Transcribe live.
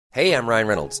Hey, I'm Ryan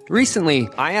Reynolds. Recently,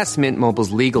 I asked Mint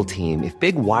Mobile's legal team if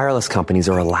big wireless companies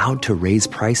are allowed to raise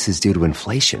prices due to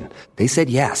inflation. They said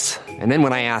yes. And then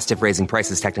when I asked if raising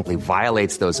prices technically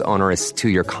violates those onerous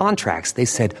two-year contracts, they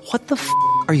said, "What the f***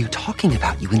 are you talking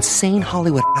about, you insane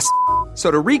Hollywood ass?" So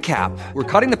to recap, we're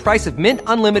cutting the price of Mint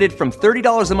Unlimited from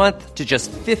 $30 a month to just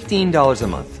 $15 a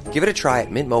month. Give it a try at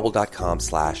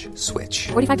mintmobile.com/switch.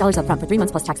 $45 up front for 3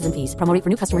 months plus taxes and fees. Promo rate for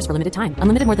new customers for limited time.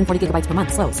 Unlimited more than 40 gigabytes per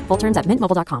month. Slows full terms at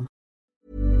mintmobile.com.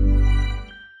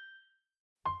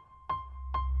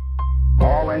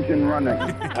 All engine running.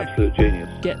 Absolute genius.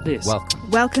 Get this.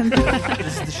 Welcome.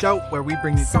 This is the show where we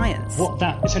bring you Science. What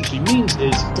that essentially means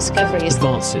is discoveries,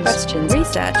 advances, Questions.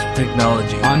 Research.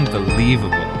 technology.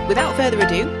 Unbelievable. Without further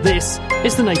ado, this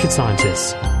is The Naked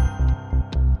Scientists.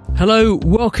 Hello,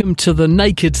 welcome to The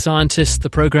Naked Scientists, the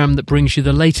programme that brings you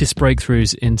the latest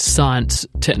breakthroughs in science,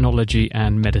 technology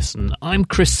and medicine. I'm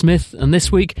Chris Smith, and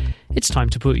this week it's time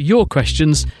to put your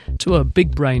questions to a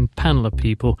big brain panel of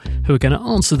people who are going to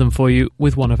answer them for you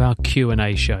with one of our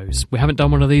Q&A shows. We haven't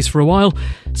done one of these for a while,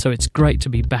 so it's great to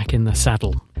be back in the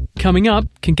saddle. Coming up,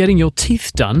 can getting your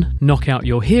teeth done knock out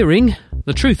your hearing?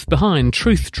 The truth behind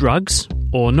truth drugs,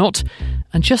 or not,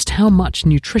 and just how much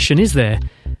nutrition is there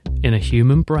in a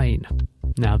human brain?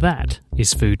 Now that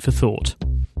is food for thought.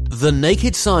 The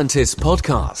Naked Scientists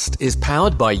podcast is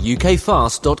powered by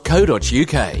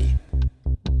ukfast.co.uk.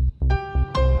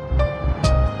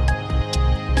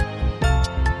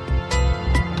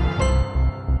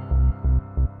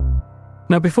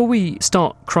 Now, before we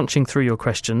start crunching through your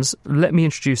questions, let me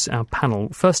introduce our panel.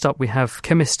 First up, we have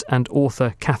chemist and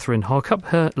author Catherine Harkup.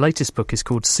 Her latest book is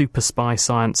called Super Spy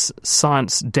Science,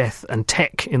 Science, Death and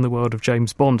Tech in the World of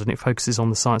James Bond, and it focuses on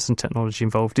the science and technology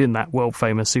involved in that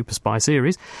world-famous Super Spy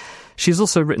series. She's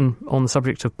also written on the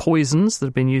subject of poisons that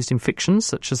have been used in fictions,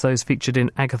 such as those featured in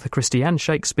Agatha Christie and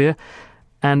Shakespeare.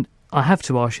 And I have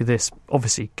to ask you this,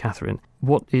 obviously, Catherine,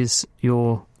 what is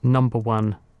your number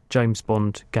one James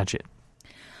Bond gadget?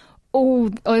 Oh,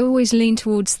 I always lean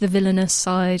towards the villainous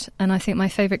side, and I think my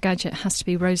favourite gadget has to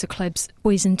be Rosa Klebb's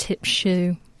poison-tipped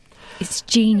shoe. It's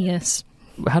genius.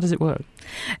 How does it work?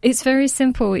 It's very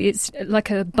simple. It's like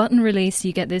a button release.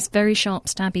 You get this very sharp,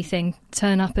 stabby thing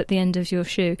turn up at the end of your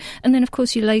shoe. And then, of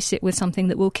course, you lace it with something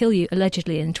that will kill you,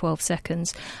 allegedly, in 12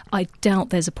 seconds. I doubt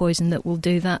there's a poison that will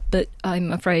do that, but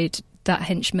I'm afraid that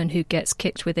henchman who gets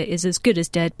kicked with it is as good as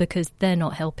dead because they're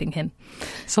not helping him.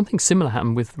 Something similar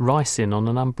happened with ricin on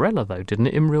an umbrella, though, didn't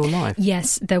it, in real life?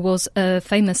 Yes, there was a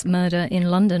famous murder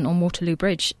in London on Waterloo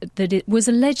Bridge that it was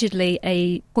allegedly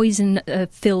a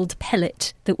poison-filled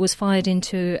pellet that was fired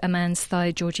into a man's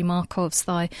thigh, Georgy Markov's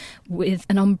thigh, with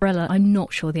an umbrella. I'm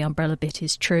not sure the umbrella bit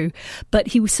is true, but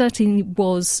he certainly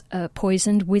was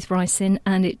poisoned with ricin,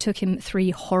 and it took him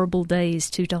 3 horrible days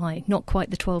to die. Not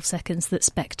quite the 12 seconds that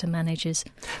Spectre manages.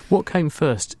 What came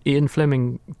first, Ian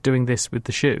Fleming doing this with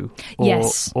the shoe?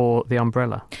 Yes. Or the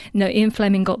umbrella? No, Ian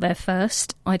Fleming got there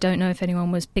first. I don't know if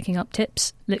anyone was picking up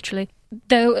tips, literally.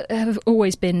 There have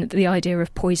always been the idea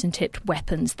of poison-tipped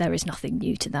weapons. There is nothing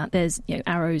new to that.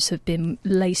 Arrows have been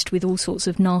laced with all sorts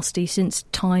of nasty since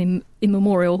time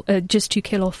immemorial, just to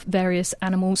kill off various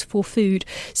animals for food.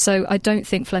 So I don't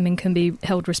think Fleming can be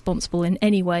held responsible in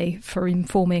any way for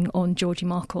informing on Georgy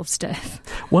Markov's death.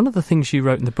 One of the things you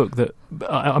wrote in the book that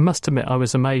I must admit I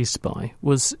was amazed by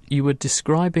was you were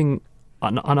describing,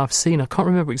 and I've seen, I can't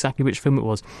remember exactly which film it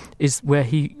was, is where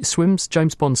he swims,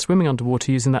 James Bond swimming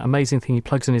underwater using that amazing thing he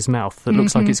plugs in his mouth that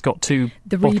looks like it's got 2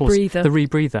 bottles. Rebreather. The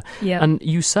rebreather. Yeah. And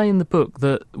you say in the book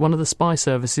that one of the spy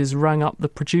services rang up the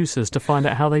producers to find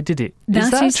out how they did it.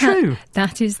 Is that true?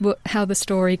 That is how the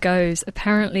story goes.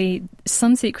 Apparently,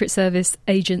 some Secret Service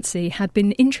agency had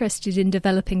been interested in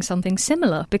developing something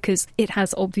similar because it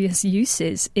has obvious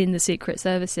uses in the Secret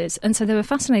Services. And so they were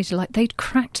fascinated, like they'd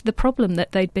cracked the problem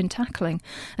that they'd been tackling.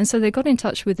 And so they got in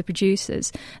touch with the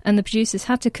producers, and the producers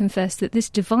had to confess that this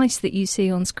device that you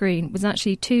see on screen was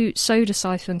actually 2 soda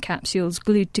siphon capsules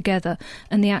glued together,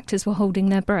 and the actors were holding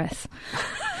their breath.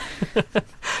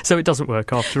 So it doesn't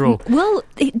work after all. Well,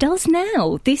 it does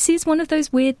now. This is one of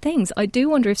those weird things. I do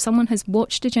wonder if someone has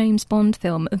watched a James Bond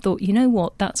film and thought, you know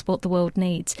what, that's what the world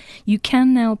needs. You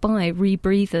can now buy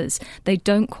rebreathers. They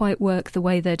don't quite work the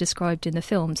way they're described in the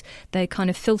films. They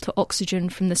kind of filter oxygen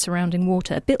from the surrounding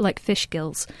water, a bit like fish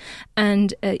gills,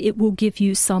 and it will give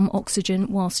you some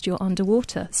oxygen whilst you're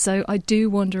underwater. So I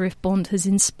do wonder if Bond has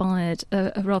inspired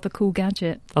a rather cool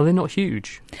gadget. Are they not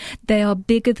huge? They are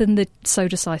bigger than the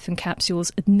soda siphon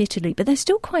capsules, admittedly, but they're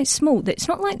still quite small. It's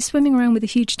not like swimming around with a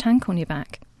huge tank on your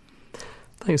back.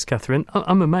 Thanks, Catherine.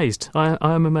 I'm amazed. I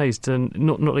am amazed, and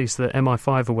not least that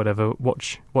MI5 or whatever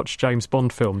watch James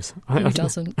Bond films. Who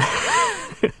doesn't?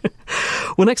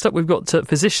 Well, next up we've got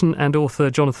physician and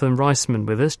author Jonathan Reisman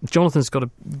with us. Jonathan's got a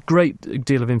great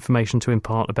deal of information to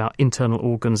impart about internal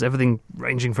organs, everything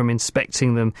ranging from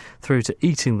inspecting them through to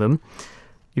eating them.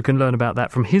 You can learn about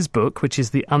that from his book, which is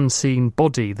The Unseen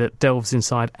Body, that delves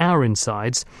inside our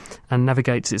insides and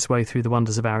navigates its way through the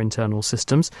wonders of our internal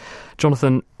systems.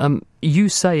 Jonathan, you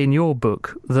say in your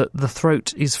book that the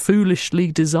throat is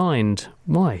foolishly designed.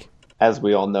 Why? As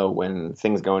we all know, when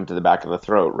things go into the back of the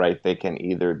throat, right, they can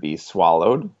either be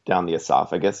swallowed down the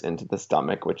esophagus into the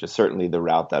stomach, which is certainly the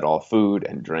route that all food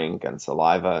and drink and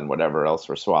saliva and whatever else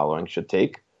we're swallowing should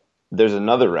take. There's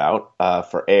another route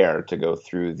for air to go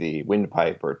through the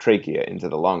windpipe or trachea into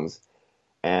the lungs.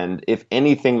 And if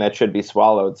anything that should be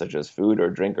swallowed, such as food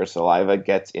or drink or saliva,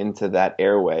 gets into that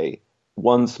airway,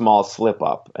 one small slip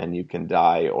up and you can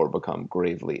die or become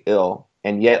gravely ill.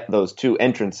 And yet those two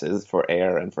entrances for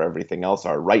air and for everything else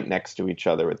are right next to each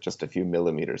other with just a few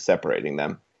millimeters separating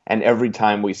them. And every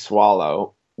time we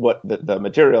swallow, what the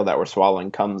material that we're swallowing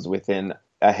comes within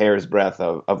a hair's breadth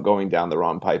of going down the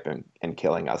wrong pipe and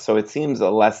killing us. So it seems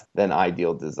a less than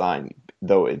ideal design,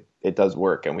 though it does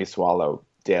work, and we swallow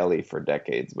daily for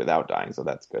decades without dying, so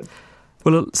that's good.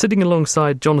 Well, sitting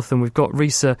alongside Jonathan, we've got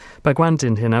Risa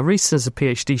Bagwandin here. Now, Risa is a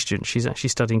PhD student. She's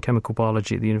actually studying chemical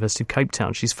biology at the University of Cape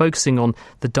Town. She's focusing on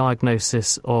the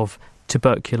diagnosis of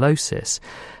tuberculosis.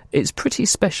 It's pretty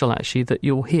special, actually, that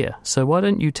you're here. So why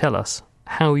don't you tell us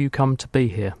how you come to be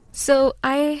here? So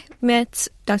I met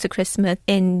Dr. Chris Smith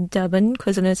in Durban,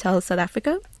 KwaZulu-Natal, South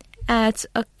Africa, at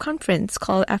a conference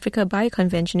called Africa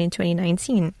Bioconvention in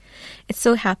 2019. It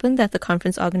so happened that the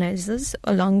conference organizers,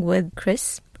 along with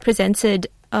Chris, presented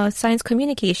a Science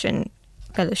Communication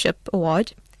Fellowship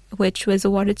Award, which was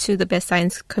awarded to the best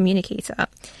science communicator.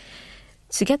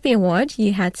 To get the award,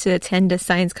 you had to attend a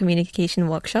science communication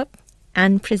workshop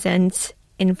and present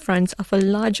in front of a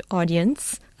large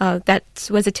audience that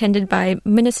was attended by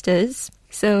ministers.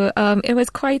 So it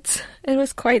was quite.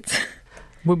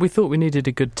 Well, we thought we needed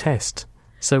a good test,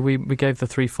 so we gave the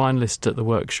 3 finalists at the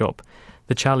workshop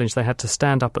the challenge. They had to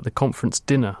stand up at the conference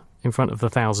dinner in front of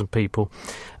 1,000 people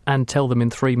and tell them in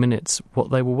 3 minutes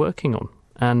what they were working on.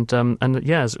 And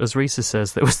yeah, as Risa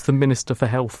says, there was the Minister for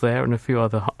Health there and a few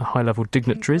other high-level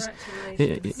dignitaries.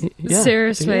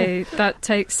 Seriously, that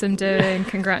takes some doing.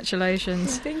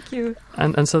 Congratulations. Thank you.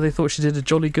 And so they thought she did a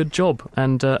jolly good job.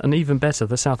 And even better,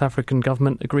 the South African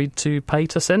government agreed to pay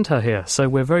to send her here. So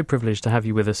we're very privileged to have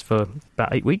you with us for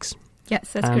about 8 weeks.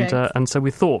 Yes, that's correct. And so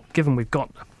we thought, given we've got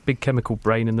a big chemical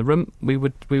brain in the room, we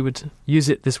would use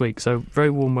it this week. So very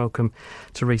warm welcome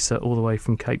to Risa all the way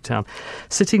from Cape Town.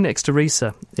 Sitting next to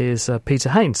Risa is Peter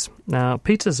Haynes. Now,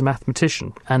 Peter's a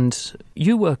mathematician, and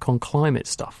you work on climate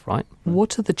stuff, right?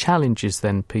 What are the challenges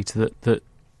then, Peter, that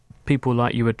people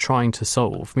like you are trying to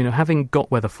solve? You know, having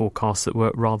got weather forecasts that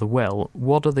work rather well,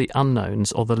 what are the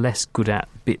unknowns or the less good at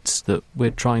bits that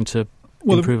we're trying to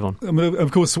improve on?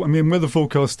 Of course, weather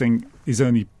forecasting is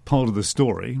only part of the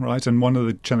story, right? And one of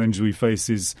the challenges we face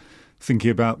is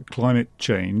thinking about climate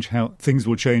change, how things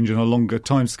will change in a longer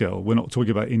timescale. We're not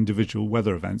talking about individual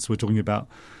weather events. We're talking about,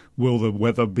 will the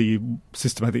weather be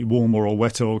systematically warmer or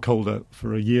wetter or colder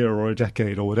for a year or a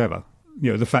decade or whatever?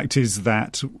 You know, the fact is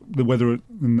that the weather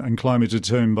and climate are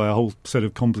determined by a whole set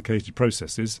of complicated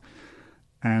processes.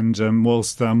 And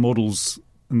whilst our models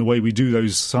and the way we do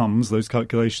those sums, those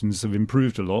calculations have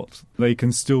improved a lot, they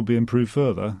can still be improved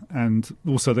further. And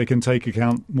also they can take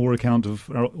more account of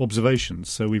our observations.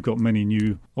 So we've got many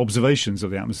new observations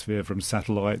of the atmosphere from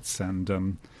satellites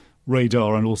and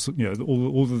radar, and also, you know,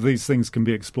 all of these things can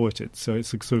be exploited. So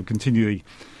it's a sort of continually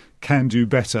can do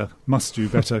better, must do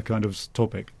better kind of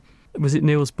topic. Was it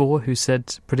Niels Bohr who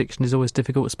said prediction is always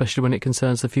difficult, especially when it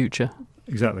concerns the future?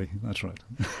 Exactly, that's right.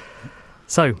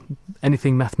 So,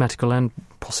 anything mathematical and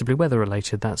possibly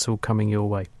weather-related, that's all coming your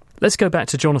way. Let's go back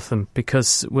to Jonathan,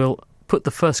 because we'll put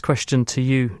the first question to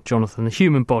you, Jonathan. The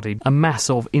human body, a mass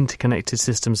of interconnected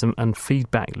systems and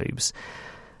feedback loops.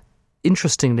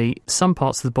 Interestingly, some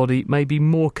parts of the body may be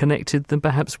more connected than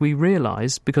perhaps we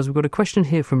realise, because we've got a question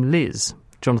here from Liz.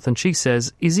 Jonathan, she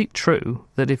says, is it true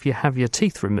that if you have your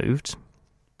teeth removed,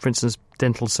 for instance,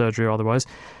 dental surgery or otherwise,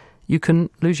 you can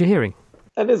lose your hearing?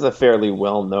 That is a fairly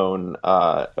well-known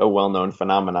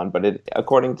phenomenon, but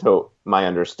according to my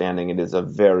understanding, it is a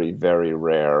very, very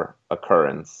rare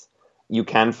occurrence. You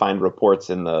can find reports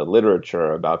in the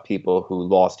literature about people who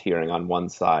lost hearing on one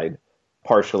side,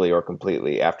 partially or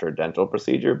completely, after a dental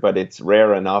procedure, but it's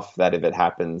rare enough that if it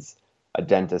happens, a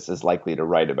dentist is likely to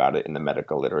write about it in the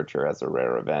medical literature as a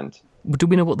rare event. Do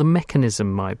we know what the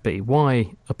mechanism might be?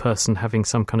 Why a person having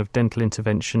some kind of dental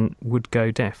intervention would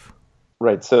go deaf?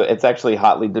 Right, so it's actually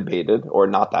hotly debated, or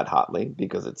not that hotly,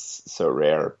 because it's so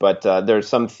rare. But there's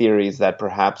some theories that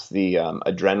perhaps the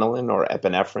adrenaline or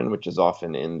epinephrine, which is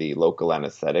often in the local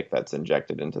anesthetic that's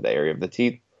injected into the area of the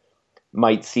teeth,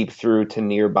 might seep through to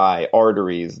nearby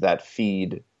arteries that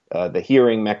feed the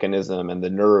hearing mechanism and the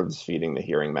nerves feeding the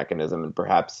hearing mechanism, and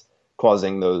perhaps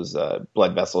causing those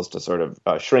blood vessels to sort of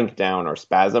shrink down or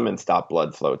spasm and stop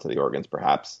blood flow to the organs,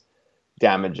 perhaps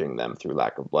damaging them through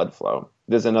lack of blood flow.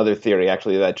 There's another theory,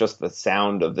 actually, that just the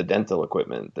sound of the dental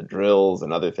equipment, the drills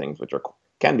and other things, which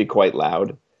can be quite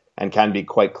loud and can be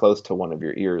quite close to one of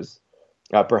your ears,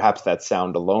 perhaps that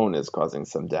sound alone is causing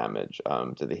some damage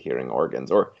to the hearing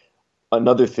organs. Or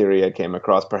another theory I came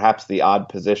across, perhaps the odd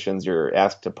positions you're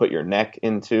asked to put your neck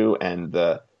into and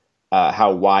the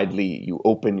how widely you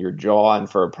open your jaw and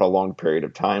for a prolonged period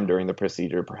of time during the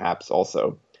procedure, perhaps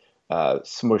also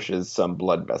smushes some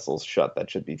blood vessels shut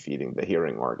that should be feeding the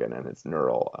hearing organ and its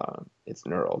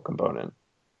neural component.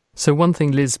 So one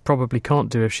thing Liz probably can't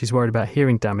do if she's worried about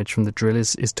hearing damage from the drill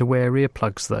is to wear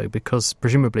earplugs, though, because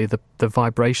presumably the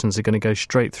vibrations are going to go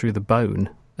straight through the bone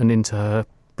and into her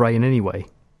brain anyway.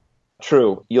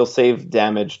 True. You'll save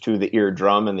damage to the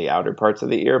eardrum and the outer parts of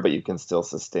the ear, but you can still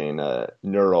sustain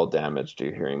neural damage to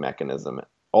your hearing mechanism.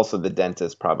 Also, the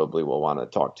dentist probably will want to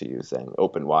talk to you saying,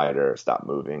 open wider, stop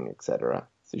moving, etc.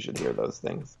 So you should hear those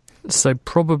things. So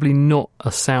probably not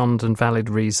a sound and valid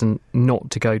reason not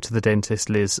to go to the dentist,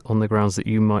 Liz, on the grounds that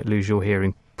you might lose your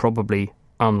hearing. Probably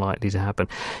unlikely to happen.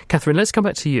 Catherine, let's come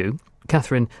back to you.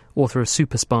 Catherine, author of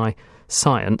Super Spy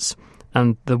Science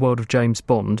and The World of James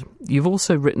Bond. You've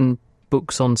also written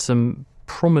books on some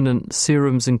prominent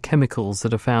serums and chemicals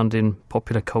that are found in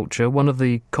popular culture. One of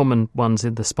the common ones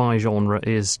in the spy genre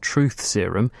is truth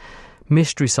serum,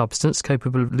 mystery substance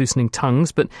capable of loosening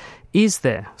tongues. But is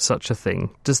there such a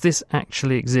thing? Does this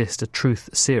actually exist, a truth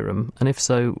serum? And if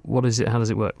so, what is it? How does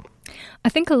it work? I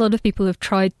think a lot of people have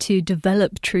tried to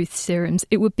develop truth serums.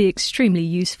 It would be extremely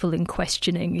useful in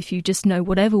questioning if you just know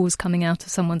whatever was coming out of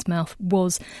someone's mouth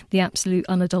was the absolute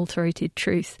unadulterated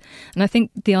truth. And I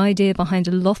think the idea behind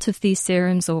a lot of these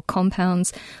serums or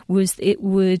compounds was it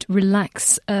would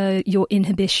relax your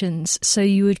inhibitions. So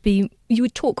you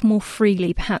would talk more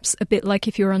freely, perhaps a bit like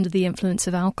if you're under the influence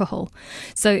of alcohol.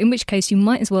 So in which case you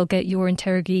might as well get your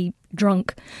interrogee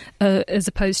drunk as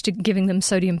opposed to giving them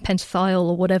sodium pentothal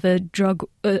or whatever drug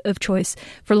of choice.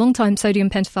 For a long time, sodium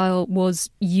pentothal was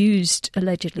used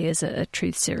allegedly as a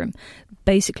truth serum,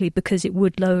 basically because it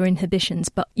would lower inhibitions.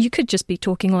 But you could just be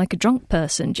talking like a drunk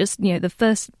person, just, the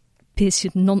first piece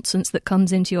of nonsense that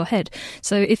comes into your head.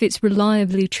 So if it's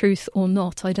reliably truth or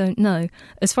not, I don't know.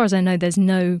 As far as I know, there's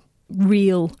no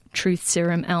real truth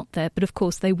serum out there, but of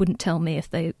course they wouldn't tell me if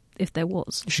there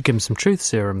was. You should give them some truth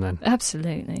serum then.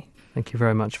 Absolutely. Thank you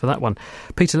very much for that one.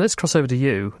 Peter, let's cross over to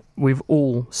you. We've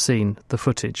all seen the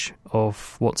footage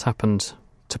of what's happened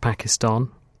to Pakistan.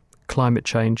 Climate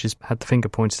change has had the finger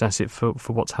pointed at it for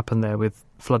what's happened there with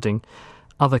flooding.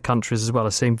 Other countries as well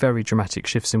are seeing very dramatic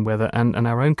shifts in weather. And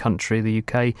our own country, the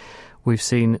UK, we've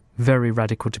seen very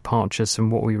radical departures from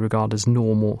what we regard as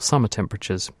normal summer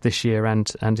temperatures this year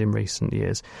and in recent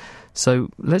years. So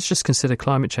let's just consider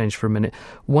climate change for a minute.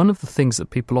 One of the things that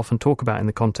people often talk about in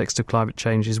the context of climate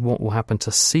change is what will happen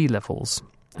to sea levels.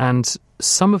 And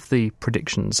some of the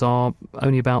predictions are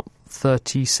only about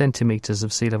 30 centimetres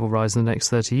of sea level rise in the next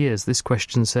 30 years. This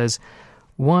question says,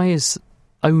 why is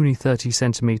only 30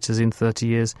 centimetres in 30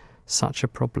 years such a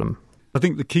problem? I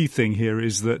think the key thing here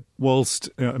is that whilst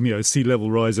sea level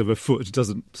rise of a foot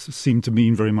doesn't seem to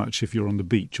mean very much if you're on the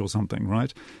beach or something,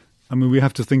 right? I mean, we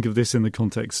have to think of this in the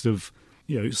context of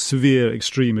severe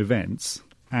extreme events,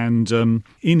 and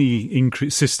any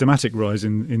systematic rise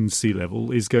in sea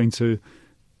level is going to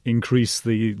increase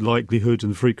the likelihood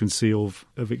and the frequency of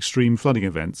extreme flooding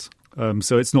events.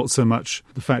 So it's not so much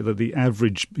the fact that the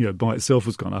average by itself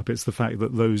has gone up, it's the fact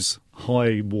that those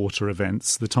high water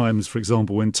events, the times, for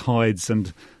example, when tides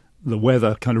and the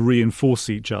weather kind of reinforce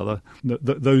each other,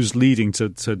 those leading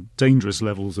to dangerous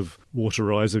levels of water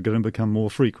rise are going to become more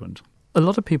frequent. A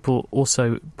lot of people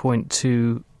also point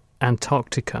to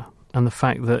Antarctica and the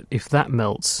fact that if that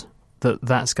melts,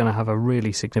 that's going to have a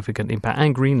really significant impact.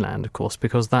 And Greenland, of course,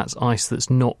 because that's ice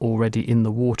that's not already in the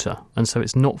water. And so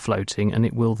it's not floating, and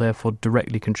it will therefore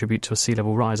directly contribute to a sea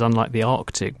level rise, unlike the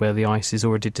Arctic, where the ice is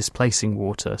already displacing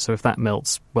water. So if that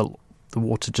melts, well, the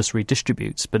water just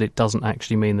redistributes, but it doesn't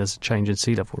actually mean there's a change in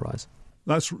sea level rise.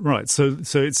 That's right. So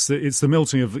it's the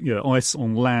melting of ice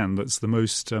on land that's the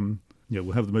most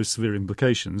will have the most severe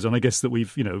implications. And I guess that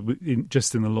we've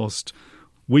just in the last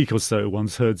week or so,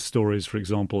 one's heard stories, for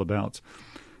example, about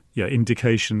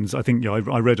indications. I think I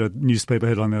read a newspaper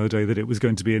headline the other day that it was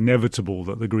going to be inevitable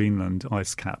that the Greenland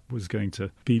ice cap was going to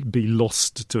be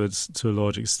lost to a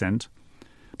large extent.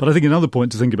 But I think another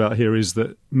point to think about here is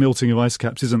that melting of ice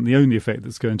caps isn't the only effect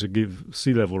that's going to give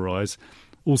sea level rise.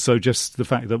 Also, just the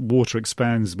fact that water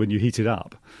expands when you heat it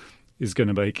up is going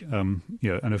to make an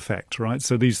effect, right?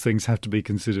 So these things have to be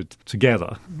considered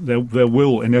together. There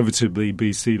will inevitably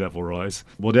be sea level rise,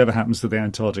 whatever happens to the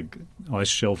Antarctic ice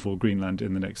shelf or Greenland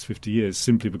in the next 50 years,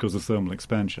 simply because of thermal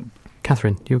expansion.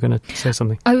 Catherine, you were going to say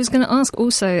something. I was going to ask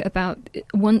also about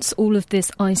once all of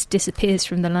this ice disappears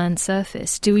from the land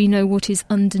surface, do we know what is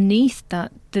underneath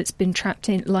that's been trapped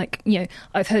in? Like,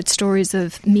 I've heard stories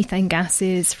of methane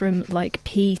gases from like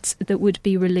peat that would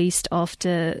be released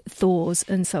after thaws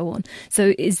and so on.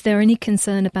 So is there any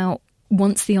concern about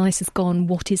once the ice is gone,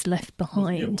 what is left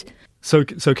behind? So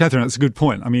Catherine, that's a good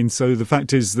point. I mean, so the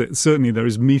fact is that certainly there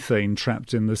is methane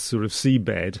trapped in this sort of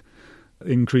seabed.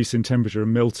 Increase in temperature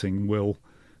and melting will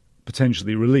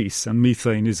potentially release, and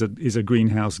methane is a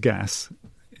greenhouse gas.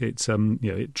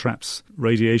 It traps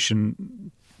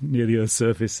radiation near the Earth's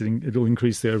surface. It'll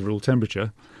increase the overall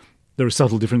temperature. There are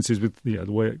subtle differences with the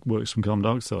way it works from carbon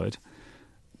dioxide.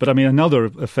 But I mean, another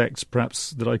effect perhaps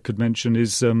that I could mention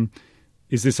is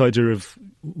this idea of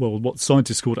what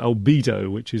scientists call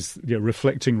albedo, which is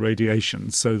reflecting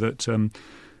radiation, so that.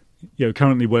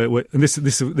 Currently, and this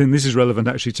is relevant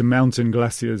actually to mountain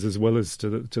glaciers as well as to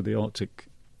the Arctic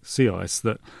sea ice.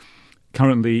 That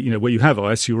currently, where you have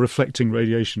ice, you're reflecting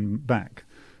radiation back,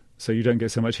 so you don't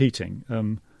get so much heating.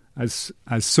 As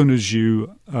soon as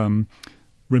you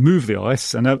remove the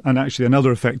ice, and actually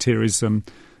another effect here is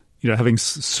having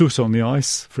soot on the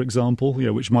ice, for example,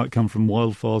 which might come from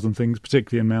wildfires and things,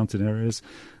 particularly in mountain areas,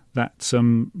 that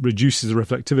reduces the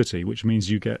reflectivity, which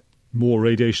means you get more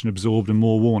radiation absorbed and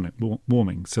more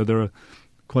warming. So there are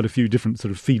quite a few different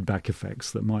sort of feedback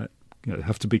effects that might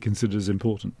have to be considered as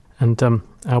important. And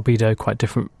albedo, quite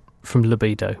different from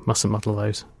libido. Mustn't muddle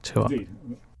those two up. Indeed.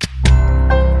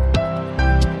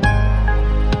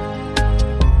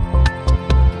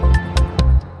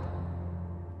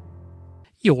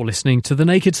 You're listening to The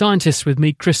Naked Scientist with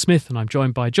me, Chris Smith, and I'm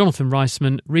joined by Jonathan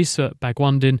Reisman, Risa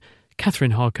Bagwandin,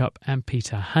 Catherine Harkup and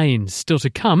Peter Haines. Still to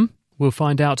come, we'll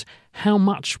find out how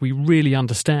much we really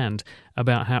understand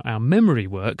about how our memory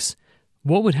works,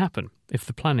 what would happen if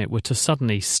the planet were to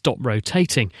suddenly stop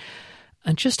rotating,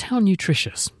 and just how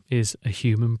nutritious is a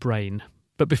human brain.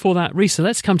 But before that, Risa,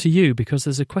 let's come to you, because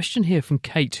there's a question here from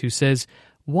Kate who says,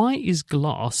 why is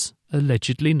glass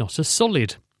allegedly not a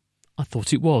solid? I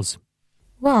thought it was.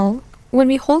 Well, when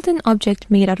we hold an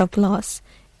object made out of glass,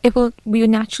 we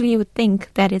naturally would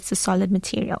think that it's a solid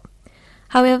material.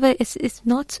 However, it's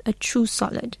not a true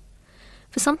solid.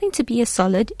 For something to be a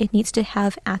solid, it needs to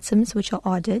have atoms which are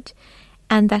ordered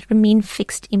and that remain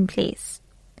fixed in place.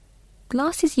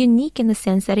 Glass is unique in the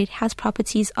sense that it has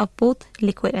properties of both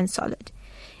liquid and solid.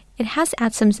 It has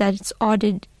atoms that it's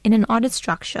ordered in an ordered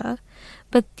structure,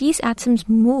 but these atoms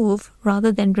move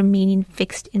rather than remaining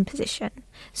fixed in position.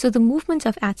 So the movement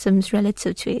of atoms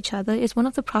relative to each other is one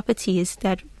of the properties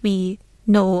that we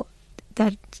know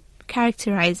that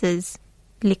characterizes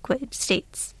liquid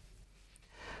states.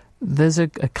 There's a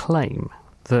claim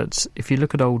that if you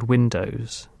look at old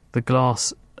windows, the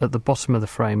glass at the bottom of the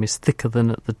frame is thicker than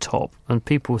at the top, and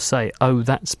people say, oh,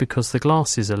 that's because the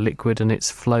glass is a liquid and it's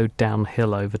flowed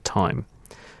downhill over time.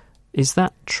 Is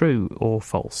that true or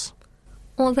false?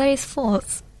 Well, that is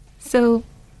false. So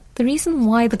the reason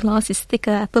why the glass is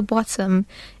thicker at the bottom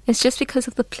is just because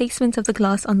of the placement of the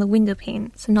glass on the window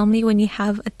pane. So normally when you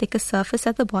have a thicker surface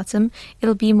at the bottom,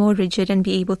 it'll be more rigid and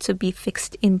be able to be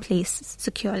fixed in place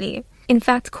securely. In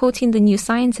fact, quoting the New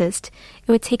Scientist,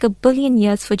 it would take 1 billion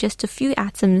years for just a few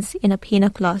atoms in a pane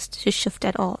of glass to shift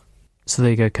at all. So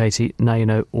there you go, Katie. Now you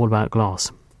know all about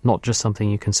glass, not just something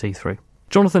you can see through.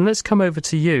 Jonathan, let's come over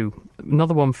to you.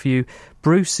 Another one for you.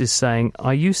 Bruce is saying,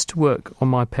 I used to work on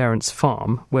my parents'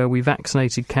 farm where we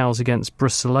vaccinated cows against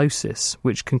brucellosis,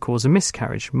 which can cause a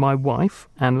miscarriage. My wife,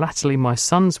 and latterly my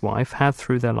son's wife, have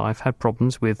through their life had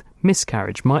problems with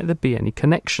miscarriage. Might there be any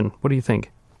connection? What do you think?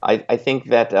 I think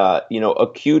that,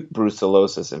 acute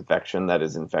brucellosis infection, that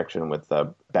is infection with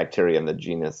bacteria in the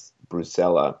genus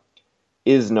Brucella,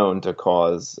 is known to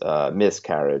cause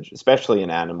miscarriage, especially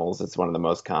in animals. It's one of the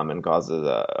most common causes,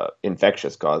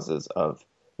 infectious causes of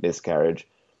miscarriage.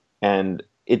 And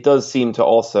it does seem to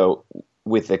also,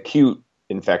 with acute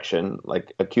infection,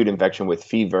 like acute infection with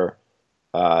fever,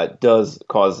 does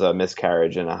cause a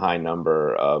miscarriage in a high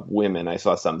number of women. I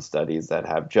saw some studies that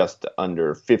have just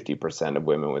under 50% of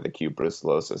women with acute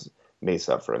brucellosis may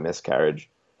suffer a miscarriage.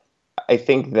 I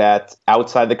think that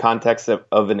outside the context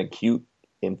of an acute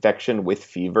infection with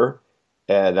fever,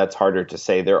 that's harder to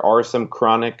say. There are some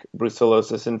chronic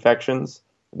brucellosis infections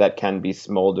that can be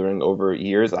smoldering over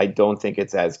years. I don't think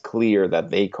it's as clear that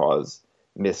they cause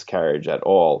miscarriage at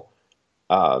all.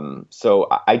 So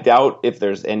I doubt if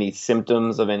there's any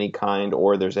symptoms of any kind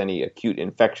or there's any acute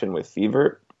infection with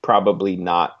fever, probably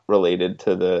not related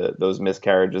to those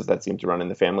miscarriages that seem to run in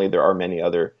the family. There are many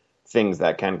other things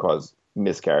that can cause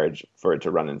miscarriage for it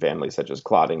to run in families, such as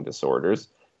clotting disorders.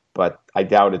 But I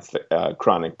doubt it's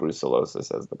chronic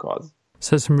brucellosis as the cause.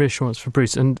 So some reassurance for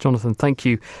Bruce. And Jonathan, thank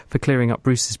you for clearing up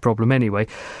Bruce's problem anyway.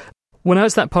 Well, now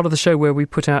it's that part of the show where we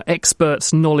put our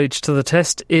experts' knowledge to the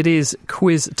test. It is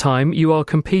quiz time. You are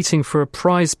competing for a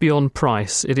prize beyond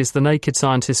price. It is the Naked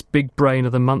Scientist Big Brain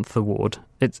of the Month award.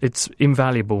 It's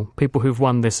invaluable. People who've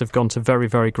won this have gone to very,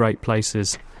 very great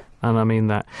places. And I mean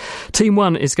that. Team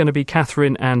 1 is going to be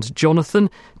Catherine and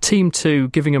Jonathan. Team 2,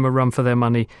 giving them a run for their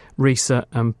money, Risa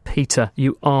and Peter.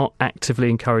 You are actively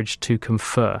encouraged to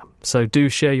confer. So do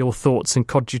share your thoughts and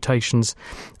cogitations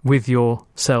with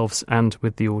yourselves and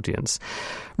with the audience.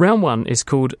 Round 1 is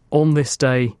called On This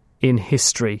Day in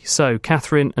History. So,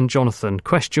 Catherine and Jonathan,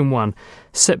 question 1.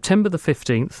 September the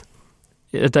 15th,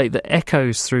 a date that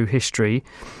echoes through history.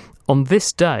 On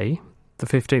this day, the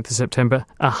 15th of September,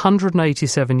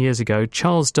 187 years ago,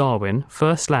 Charles Darwin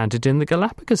first landed in the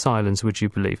Galapagos Islands, would you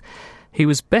believe? He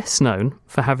was best known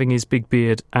for having his big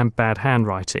beard and bad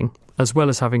handwriting, as well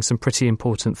as having some pretty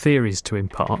important theories to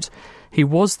impart. He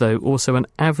was, though, also an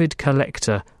avid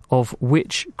collector of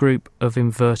which group of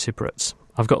invertebrates?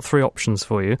 I've got 3 options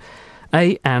for you.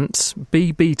 A, ants,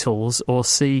 B, beetles, or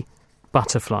C,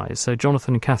 butterflies. So,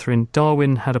 Jonathan and Catherine,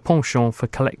 Darwin had a penchant for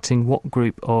collecting what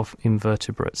group of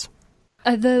invertebrates?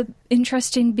 Are there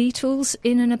interesting beetles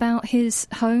in and about his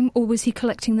home, or was he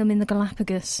collecting them in the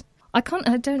Galapagos? I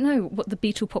don't know what the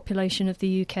beetle population of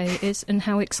the UK is and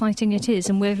how exciting it is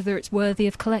and whether it's worthy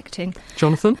of collecting.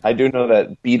 Jonathan? I do know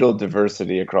that beetle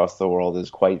diversity across the world is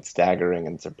quite staggering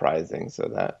and surprising, so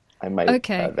that I might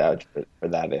vouch for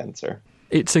that answer.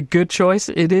 It's a good choice.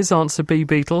 It is answer B,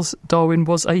 beetles. Darwin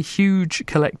was a huge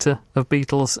collector of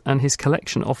beetles, and his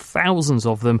collection of thousands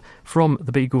of them from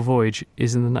the Beagle Voyage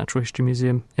is in the Natural History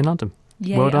Museum in London.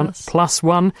 Yes. Well done.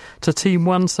 +1 to Team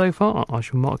 1 so far. I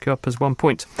shall mark you up as 1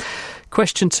 point.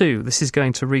 Question 2. This is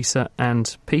going to Risa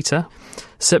and Peter.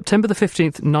 September the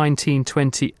 15th,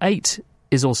 1928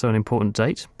 is also an important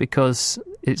date because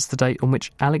it's the date on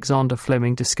which Alexander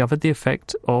Fleming discovered the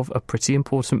effect of a pretty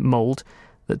important mould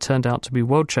that turned out to be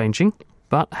world-changing.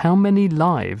 But how many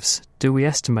lives do we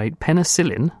estimate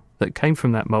penicillin that came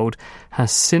from that mould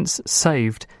has since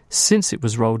saved since it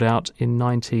was rolled out in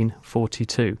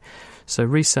 1942? So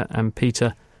Risa and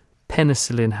Peter,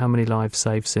 penicillin, how many lives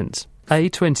saved since? A,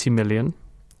 20 million,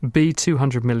 B,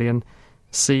 200 million,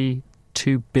 C,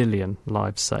 2 billion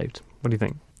lives saved. What do you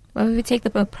think? Well, if we take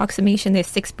the approximation, there's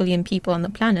 6 billion people on the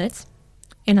planet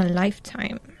in a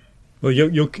lifetime. Well,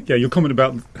 your comment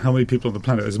about how many people on the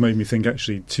planet has made me think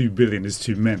actually 2 billion is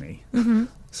too many. Mm-hmm.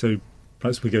 So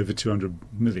perhaps we go for 200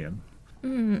 million.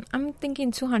 I'm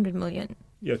thinking 200 million.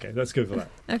 Yeah, okay, let's go for that.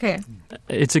 Okay.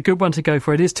 It's a good one to go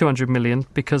for. It is 200 million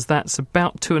because that's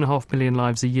about 2.5 million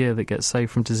lives a year that get saved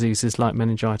from diseases like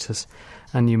meningitis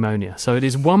and pneumonia. So it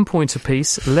is 1 point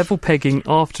apiece, level pegging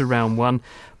after round 1.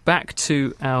 Back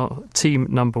to our team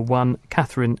number 1,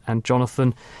 Catherine and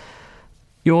Jonathan.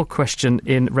 Your question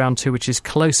in round 2, which is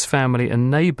close family and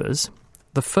neighbours.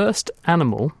 The first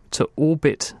animal to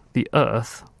orbit the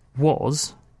Earth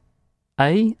was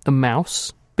A, a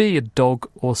mouse, B, a dog,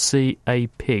 or C, a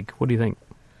pig. What do you think?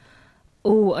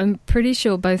 Oh, I'm pretty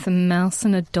sure both a mouse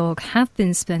and a dog have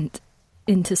been sent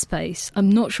into space. I'm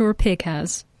not sure a pig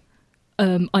has.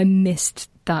 I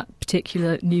missed that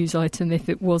particular news item if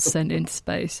it was sent into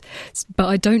space. But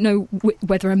I don't know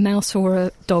whether a mouse or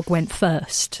a dog went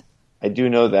first. I do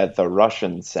know that the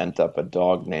Russians sent up a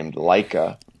dog named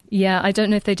Laika. Yeah, I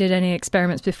don't know if they did any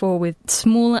experiments before with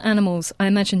smaller animals. I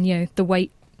imagine, the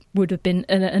weight would have been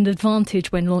an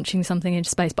advantage when launching something into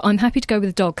space. But I'm happy to go with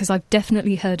the dog because I've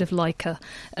definitely heard of Laika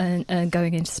and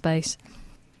going into space.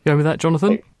 Going with that,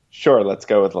 Jonathan? Sure, let's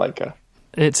go with Laika.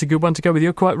 It's a good one to go with.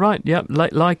 You're quite right. Yep,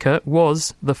 Laika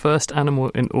was the first animal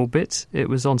in orbit. It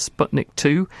was on Sputnik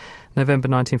 2, November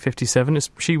 1957.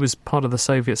 She was part of the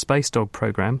Soviet space dog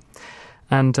program.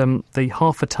 And the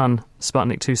half-a-ton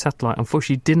Sputnik 2 satellite,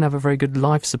 unfortunately, didn't have a very good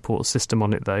life support system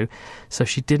on it, though. So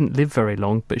she didn't live very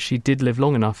long, but she did live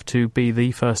long enough to be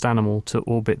the first animal to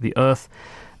orbit the Earth.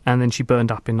 And then she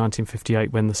burned up in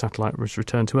 1958 when the satellite was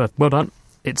returned to Earth. Well done.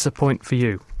 It's a point for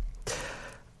you.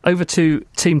 Over to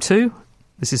Team 2.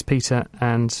 This is Peter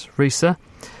and Risa.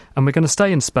 And we're going to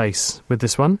stay in space with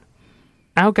this one.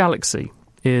 Our galaxy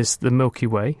is the Milky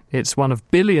Way. It's one of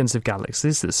billions of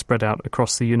galaxies that's spread out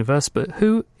across the universe. But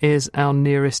who is our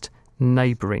nearest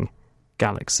neighbouring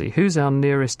galaxy? Who's our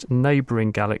nearest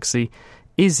neighbouring galaxy?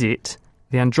 Is it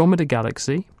the Andromeda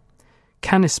Galaxy,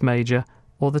 Canis Major,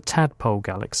 or the Tadpole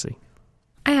Galaxy?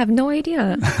 I have no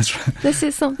idea. That's right. This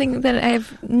is something that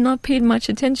I've not paid much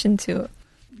attention to.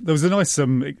 There was a nice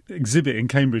exhibit in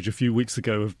Cambridge a few weeks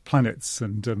ago of planets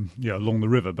and along the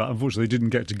river, but unfortunately they didn't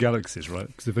get to galaxies, right?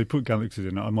 Because if they put galaxies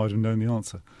in it, I might have known the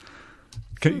answer.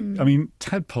 I mean,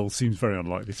 tadpole seems very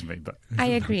unlikely to me, but I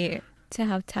agree to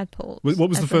have tadpoles. What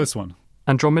was the first one?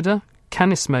 Andromeda,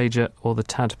 Canis Major, or the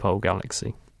Tadpole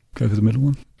Galaxy? Go for the middle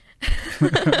one.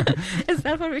 Is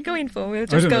that what we're going for? We'll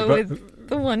just go with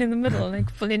the one in the middle,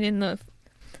 like filling in the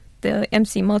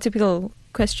MC multiple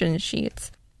question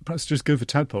sheets. Perhaps just go for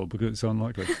tadpole because it's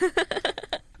unlikely.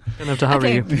 Don't have to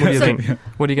hurry. Okay. What do you think?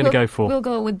 What are you going to go for? We'll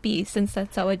go with B since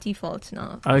that's our default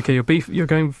now. Okay, you're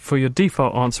going for your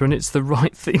default answer, and it's the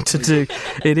right thing to do.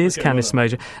 It is Canis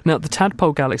Major. Now, the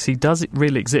Tadpole Galaxy, does it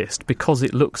really exist because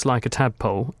it looks like a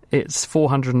tadpole? It's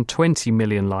 420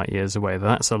 million light years away.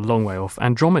 That's a long way off.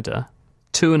 Andromeda,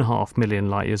 2.5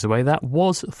 million light years away. That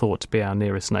was thought to be our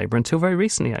nearest neighbour until very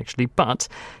recently, actually. But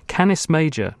Canis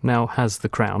Major now has the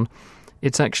crown.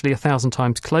 It's actually 1,000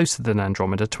 times closer than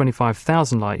Andromeda,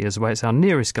 25,000 light years away. It's our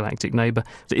nearest galactic neighbour.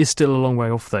 It is still a long way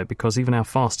off, though, because even our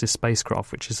fastest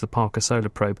spacecraft, which is the Parker Solar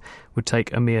Probe, would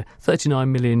take a mere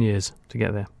 39 million years to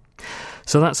get there.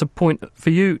 So that's a point for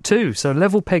you, too. So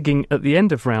level pegging at the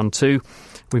end of round 2.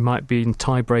 We might be in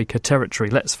tiebreaker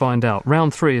territory. Let's find out.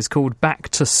 Round 3 is called Back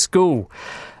to School,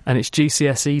 and it's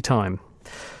GCSE time.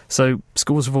 So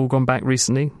schools have all gone back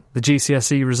recently. The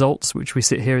GCSE results, which we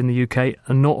sit here in the UK,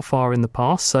 are not far in the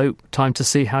past, so time to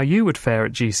see how you would fare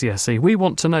at GCSE. We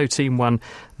want to know, Team 1,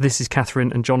 this is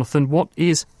Catherine and Jonathan, what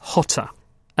is hotter?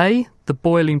 A, the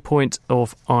boiling point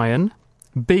of iron,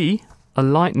 B, a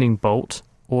lightning bolt,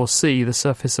 or C, the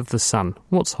surface of the sun?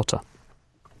 What's hotter?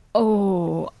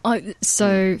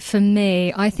 So for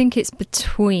me, I think it's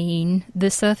between the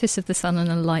surface of the sun and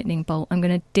a lightning bolt. I'm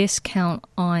going to discount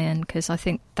iron because I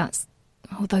think that's,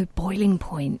 although boiling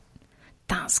point,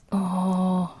 that's,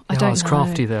 I don't know. It was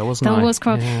crafty there, wasn't it? That was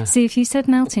crafty. Yeah. See, if you said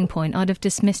melting point, I'd have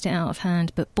dismissed it out of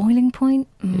hand, but boiling point?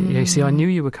 Yeah, you see, I knew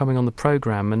you were coming on the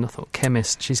programme and I thought,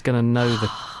 chemist, she's going to know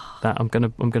that I'm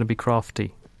going to be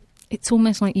crafty. It's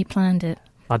almost like you planned it.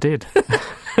 I did.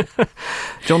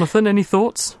 Jonathan, any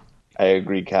thoughts? I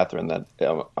agree, Catherine, that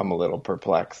I'm a little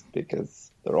perplexed because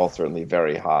they're all certainly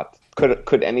very hot.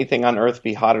 Could anything on Earth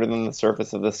be hotter than the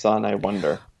surface of the sun, I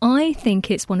wonder? I think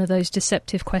it's one of those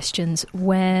deceptive questions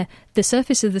where the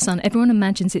surface of the sun, everyone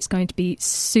imagines it's going to be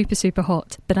super, super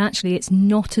hot, but actually it's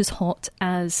not as hot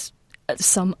as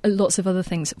lots of other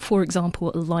things. For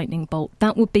example, a lightning bolt.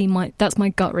 That's my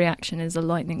gut reaction, is a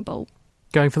lightning bolt.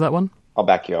 Going for that one? I'll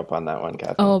back you up on that one,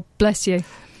 Catherine. Oh, bless you.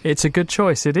 It's a good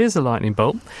choice. It is a lightning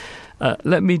bolt.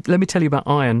 Let me tell you about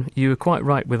iron. You were quite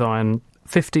right with iron.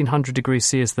 1,500 degrees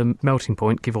C is the melting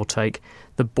point, give or take.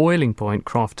 The boiling point,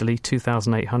 craftily,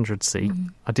 2,800 C.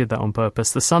 I did that on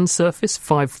purpose. The sun's surface,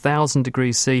 5,000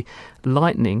 degrees C.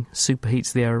 Lightning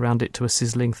superheats the air around it to a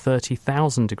sizzling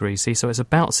 30,000 degrees C, so it's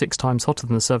about 6 times hotter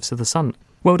than the surface of the sun.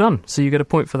 Well done. So you get a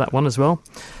point for that one as well.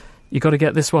 You've got to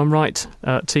get this one right,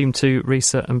 Team 2,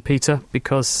 Risa and Peter,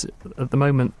 because at the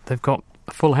moment they've got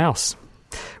a full house.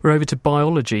 We're over to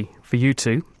biology for you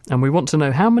two, and we want to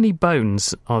know how many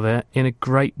bones are there in a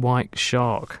great white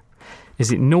shark?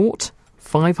 Is it 0,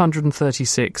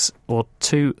 536, or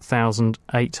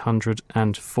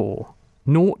 2,804?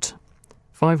 0,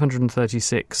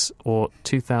 536, or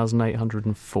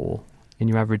 2,804 in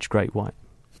your average great white?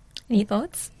 Any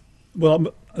thoughts? Well,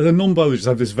 the non-biologists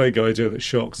have this vague idea that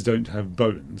sharks don't have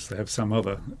bones. They have some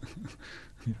other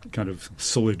kind of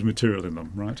solid material in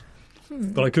them, right?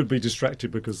 But I could be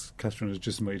distracted because Catherine has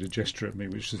just made a gesture at me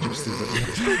which suggested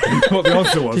that what the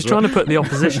answer was. She's trying to put the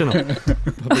opposition on.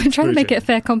 I'm trying to make it a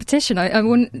fair competition. I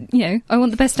want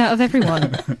the best out of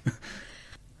everyone.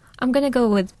 I'm going to go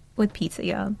with Peter,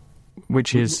 yeah.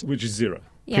 Which is 0.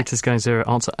 Yeah. Peter's going 0.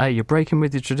 Answer A. You're breaking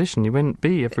with your tradition. You went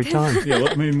B every time. Yeah,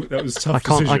 well, I mean, that was a tough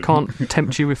I can't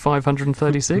tempt you with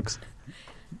 536.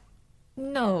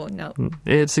 No.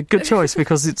 It's a good choice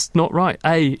because it's not right.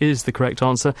 A is the correct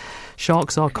answer.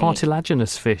 Sharks are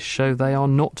cartilaginous fish, so they are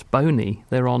not bony.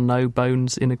 There are no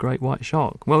bones in a great white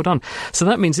shark. Well done. So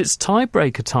that means it's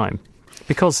tiebreaker time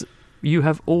because you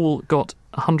have all got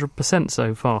 100%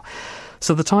 so far.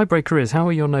 So the tiebreaker is, how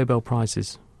are your Nobel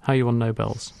Prizes? How are you on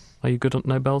Nobels? Are you good on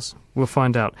Nobels? We'll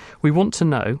find out. We want to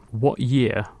know what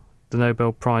year the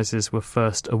Nobel Prizes were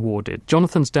first awarded?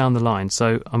 Jonathan's down the line,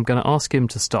 so I'm going to ask him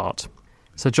to start.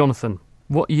 So, Jonathan,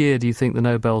 what year do you think the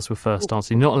Nobels were first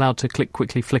answered? You're not allowed to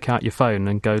quickly flick out your phone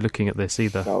and go looking at this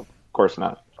either. No, of course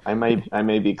not. I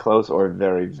may be close or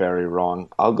very, very wrong.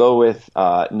 I'll go with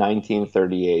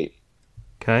 1938.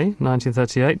 Okay,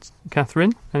 1938.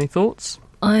 Catherine, any thoughts?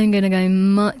 I'm going to go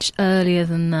much earlier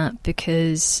than that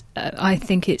because I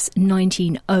think it's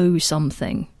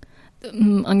 1900-something.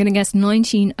 I'm going to guess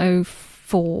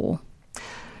 1904.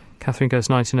 Catherine goes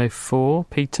 1904.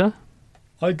 Peter?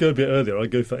 I'd go a bit earlier.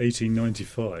 I'd go for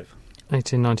 1895.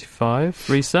 1895.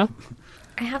 Risa?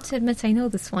 I have to admit I know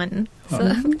this one.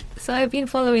 So I've been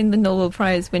following the Nobel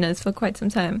Prize winners for quite some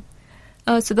time.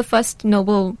 So the first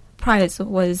Nobel Prize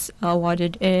was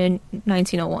awarded in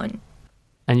 1901.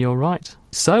 And you're right.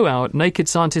 So our Naked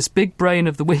Scientist Big Brain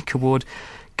of the Week award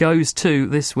goes to,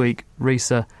 this week,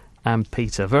 Risa and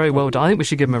Peter. Very well done. I think we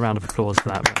should give them a round of applause for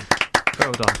that.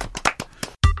 Very well done.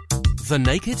 The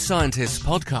Naked Scientists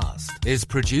podcast is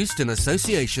produced in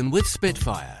association with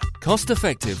Spitfire,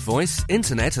 cost-effective voice,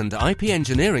 internet and IP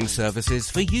engineering services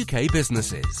for UK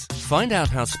businesses. Find out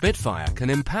how Spitfire can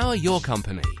empower your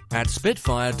company at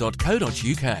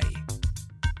spitfire.co.uk.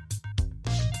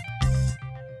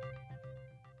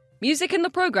 Music in the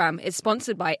programme is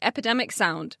sponsored by Epidemic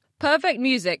Sound, perfect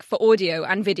music for audio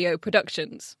and video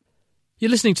productions. You're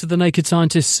listening to the Naked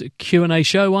Scientists Q&A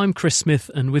show. I'm Chris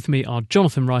Smith, and with me are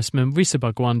Jonathan Reisman, Risa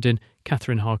Bhagwandin,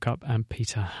 Catherine Harkup and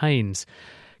Peter Haynes.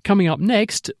 Coming up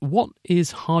next, what is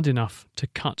hard enough to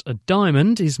cut a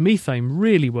diamond? Is methane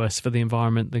really worse for the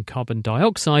environment than carbon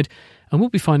dioxide? And we'll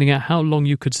be finding out how long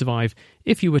you could survive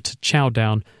if you were to chow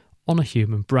down on a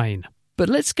human brain. But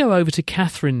let's go over to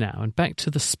Catherine now and back to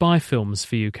the spy films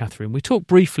for you, Catherine. We talked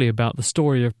briefly about the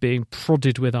story of being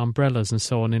prodded with umbrellas and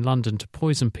so on in London to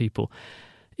poison people.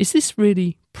 Is this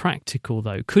really practical,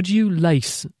 though? Could you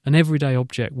lace an everyday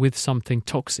object with something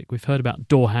toxic? We've heard about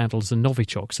door handles and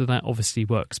Novichok, so that obviously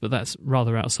works, but that's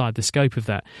rather outside the scope of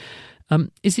that.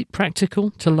 Is it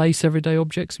practical to lace everyday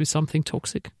objects with something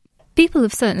toxic? People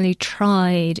have certainly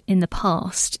tried in the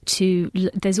past to...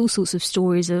 There's all sorts of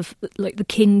stories of like the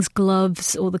king's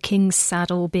gloves or the king's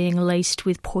saddle being laced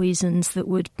with poisons that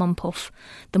would bump off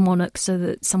the monarch so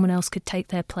that someone else could take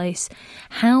their place.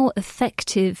 How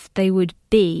effective they would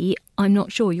be, I'm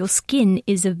not sure. Your skin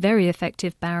is a very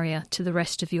effective barrier to the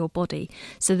rest of your body.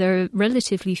 So there are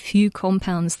relatively few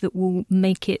compounds that will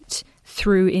make it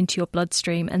through into your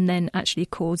bloodstream and then actually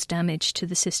cause damage to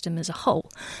the system as a whole.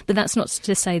 But that's not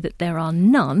to say that there are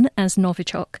none, as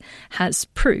Novichok has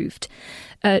proved.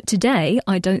 Today,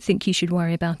 I don't think you should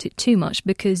worry about it too much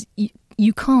because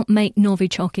you can't make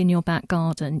Novichok in your back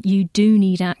garden. You do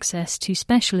need access to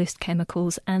specialist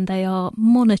chemicals, and they are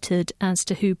monitored as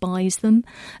to who buys them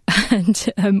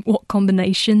and what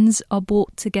combinations are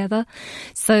bought together.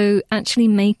 So actually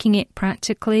making it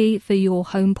practically for your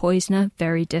home poisoner,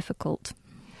 very difficult.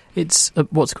 It's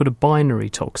what's called a binary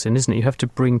toxin, isn't it? You have to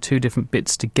bring two different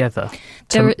bits together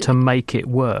to make it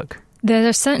work. There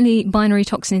are certainly binary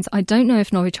toxins. I don't know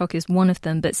if Novichok is one of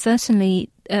them, but certainly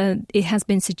it has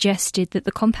been suggested that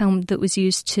the compound that was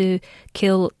used to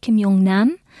kill Kim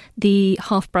Jong-nam, the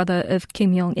half-brother of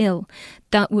Kim Jong-il,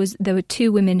 there were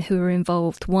two women who were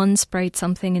involved. One sprayed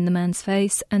something in the man's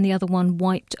face and the other one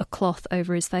wiped a cloth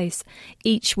over his face.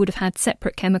 Each would have had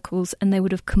separate chemicals and they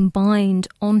would have combined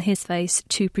on his face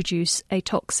to produce a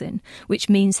toxin, which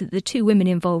means that the two women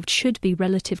involved should be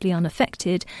relatively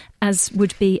unaffected, as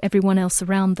would be everyone else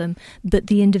around them. But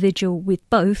the individual with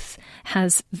both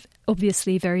has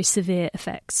obviously very severe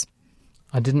effects.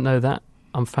 I didn't know that.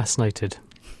 I'm fascinated.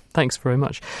 Thanks very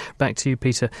much. Back to you,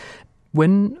 Peter.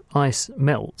 When ice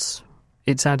melts,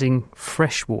 it's adding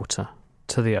fresh water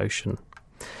to the ocean.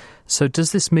 So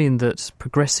does this mean that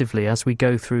progressively, as we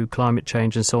go through climate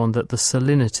change and so on, that the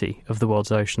salinity of the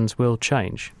world's oceans will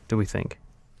change, do we think?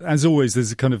 As always,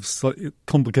 there's a kind of slightly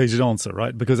complicated answer,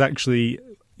 right? Because actually,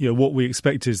 what we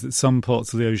expect is that some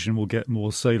parts of the ocean will get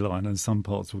more saline and some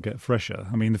parts will get fresher.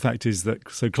 I mean, the fact is that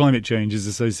climate change is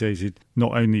associated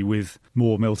not only with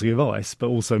more melting of ice, but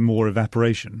also more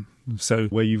evaporation. So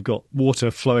where you've got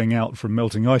water flowing out from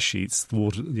melting ice sheets,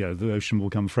 the ocean will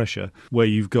become fresher. Where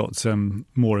you've got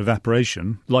more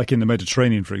evaporation, like in the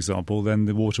Mediterranean, for example, then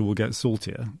the water will get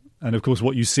saltier. And of course,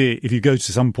 what you see, if you go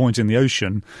to some point in the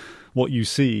ocean, what you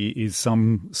see is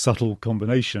some subtle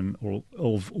combination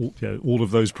of all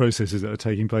of those processes that are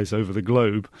taking place over the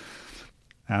globe.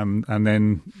 And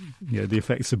then the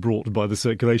effects are brought by the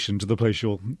circulation to the place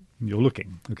you're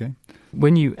looking. Okay.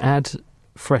 When you add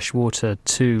fresh water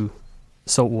to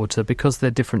salt water, because they're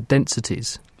different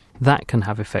densities, that can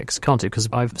have effects, can't it? Because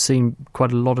I've seen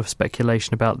quite a lot of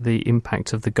speculation about the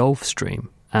impact of the Gulf Stream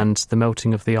and the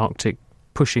melting of the Arctic,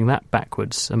 pushing that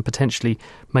backwards and potentially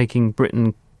making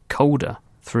Britain colder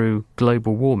through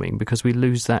global warming because we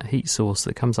lose that heat source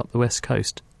that comes up the west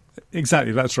coast.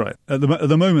 Exactly, that's right. At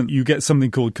the moment, you get something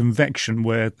called convection,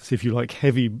 where, if you like,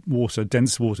 heavy water,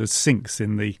 dense water sinks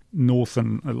in the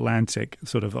northern Atlantic,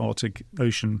 sort of Arctic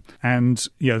Ocean. And,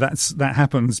 that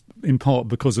happens in part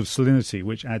because of salinity,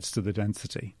 which adds to the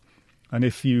density. And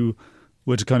if you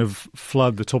were to kind of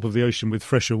flood the top of the ocean with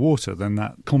fresher water, then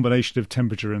that combination of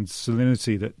temperature and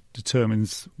salinity that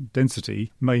determines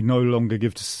density may no longer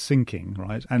give to sinking,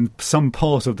 right? And some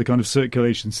part of the kind of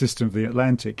circulation system of the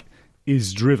Atlantic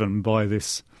is driven by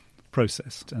this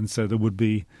process, and so there would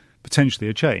be potentially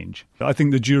a change. I think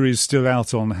the jury is still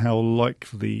out on how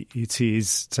likely it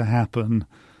is to happen,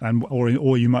 or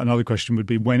another question would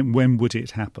be when would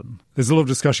it happen? There's a lot of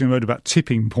discussion about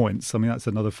tipping points. I mean, that's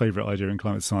another favourite idea in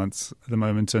climate science at the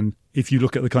moment, and if you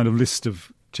look at the kind of list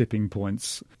of tipping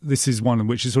points, this is one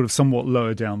which is sort of somewhat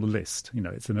lower down the list.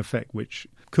 It's an effect which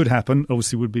could happen,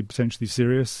 obviously would be potentially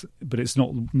serious, but it's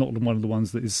not one of the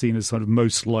ones that is seen as sort of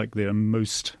most likely and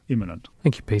most imminent.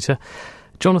 Thank you, Peter.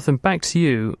 Jonathan, back to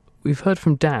you. We've heard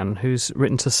from Dan, who's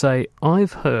written to say,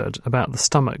 I've heard about the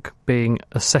stomach being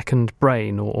a second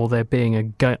brain or there being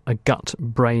a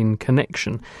gut-brain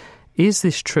connection. Is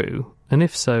this true? And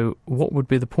if so, what would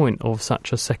be the point of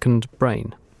such a second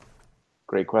brain?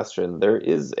 Great question. There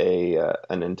is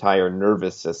an entire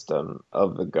nervous system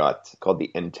of the gut called the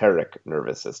enteric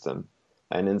nervous system.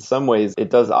 And in some ways, it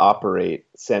does operate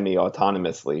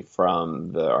semi-autonomously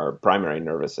from our primary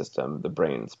nervous system, the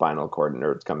brain, spinal cord,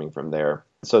 nerves coming from there.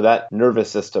 So that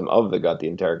nervous system of the gut, the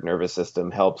enteric nervous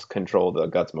system, helps control the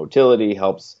gut's motility,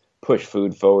 helps push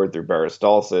food forward through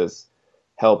peristalsis,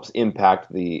 helps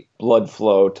impact the blood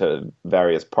flow to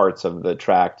various parts of the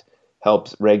tract,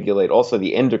 helps regulate also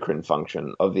the endocrine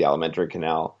function of the alimentary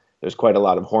canal. There's quite a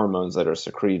lot of hormones that are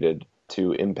secreted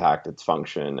to impact its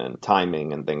function and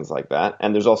timing and things like that.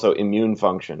 And there's also immune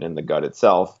function in the gut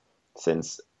itself,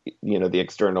 since the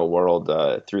external world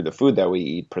through the food that we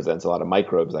eat presents a lot of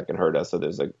microbes that can hurt us. So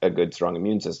there's a good, strong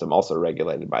immune system also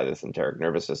regulated by this enteric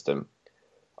nervous system.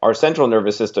 Our central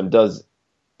nervous system does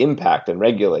impact and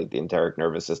regulate the enteric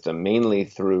nervous system mainly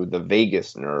through the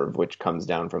vagus nerve, which comes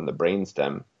down from the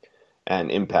brainstem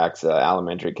and impacts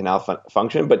alimentary canal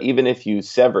function. But even if you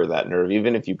sever that nerve,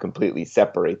 even if you completely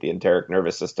separate the enteric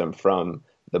nervous system from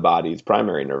the body's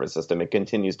primary nervous system, it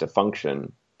continues to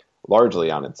function largely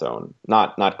on its own.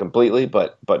 Not completely,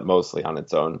 but mostly on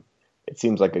its own. It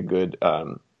seems like a good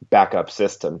backup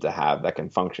system to have that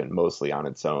can function mostly on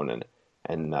its own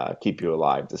and keep you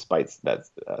alive despite that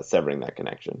severing that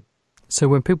connection. So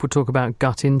when people talk about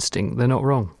gut instinct, they're not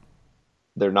wrong?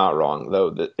 They're not wrong,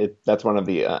 though. That's one of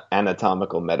the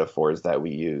anatomical metaphors that we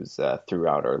use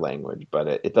throughout our language, but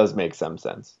it does make some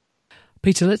sense.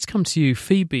 Peter, let's come to you.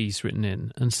 Phoebe's written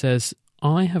in and says,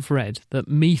 I have read that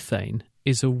methane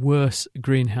is a worse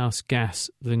greenhouse gas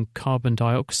than carbon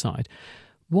dioxide.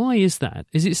 Why is that?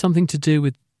 Is it something to do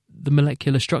with the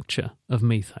molecular structure of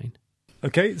methane?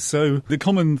 Okay, so the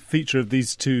common feature of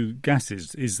these two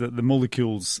gases is that the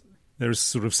molecules, there's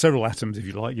sort of several atoms, if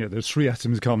you like. There's 3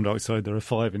 atoms of carbon dioxide, there are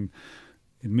 5 in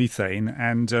methane,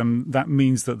 and that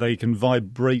means that they can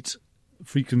vibrate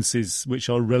frequencies which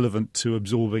are relevant to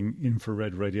absorbing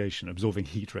infrared radiation, absorbing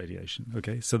heat radiation.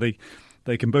 Okay, so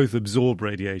they can both absorb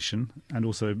radiation and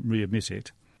also re-emit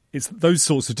it. It's those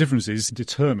sorts of differences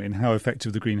determine how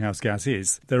effective the greenhouse gas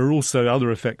is. There are also other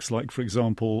effects, like, for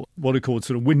example, what are called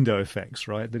sort of window effects,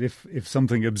 right? That if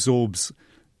something absorbs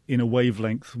in a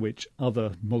wavelength which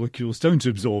other molecules don't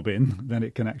absorb in, then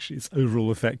it can actually, its overall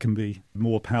effect can be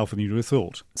more powerful than you would have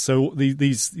thought. So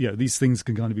these things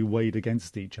can kind of be weighed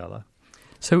against each other.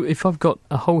 So if I've got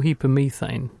a whole heap of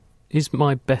methane, is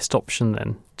my best option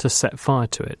then to set fire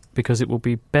to it? Because it will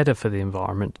be better for the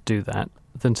environment to do that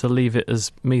than to leave it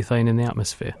as methane in the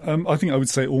atmosphere? I think I would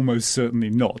say almost certainly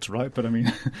not, right? But I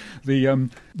mean,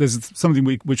 there's something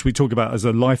which we talk about as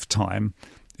a lifetime.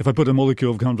 If I put a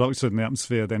molecule of carbon dioxide in the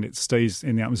atmosphere, then it stays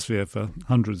in the atmosphere for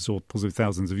hundreds or possibly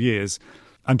thousands of years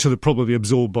until it's probably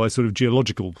absorbed by sort of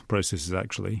geological processes,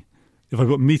 actually. If I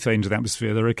put methane into the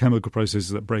atmosphere, there are chemical processes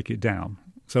that break it down.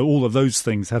 So all of those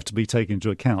things have to be taken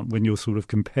into account when you're sort of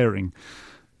comparing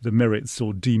the merits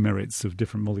or demerits of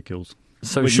different molecules.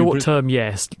 So short-term,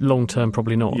 yes. Long-term,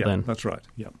 probably not, yeah, then. That's right,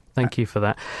 yeah. Thank you for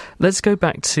that. Let's go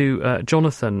back to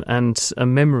Jonathan and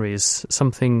memories,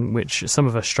 something which some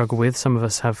of us struggle with. Some of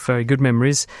us have very good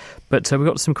memories. But we've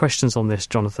got some questions on this,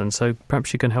 Jonathan, so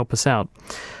perhaps you can help us out.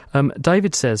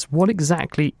 David says, what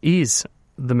exactly is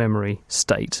the memory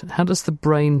state, how does the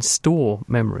brain store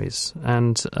memories,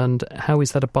 and how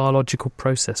is that a biological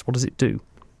process? What does it do?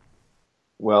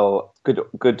 Well,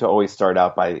 good to always start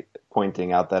out by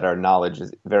pointing out that our knowledge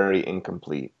is very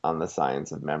incomplete on the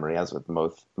science of memory, as with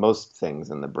most things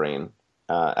in the brain.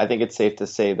 I think it's safe to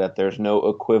say that there's no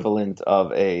equivalent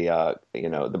of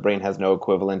the brain has no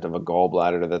equivalent of a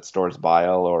gallbladder that stores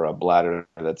bile or a bladder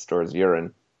that stores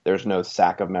urine. There's no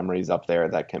sack of memories up there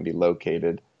that can be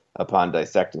located upon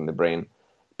dissecting the brain.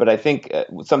 But I think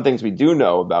some things we do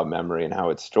know about memory and how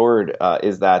it's stored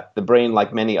is that the brain,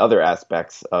 like many other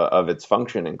aspects of its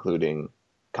function, including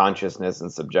consciousness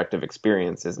and subjective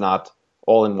experience, is not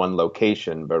all in one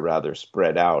location, but rather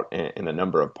spread out in a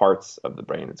number of parts of the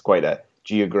brain. It's quite a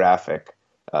geographic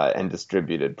and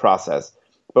distributed process.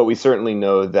 But we certainly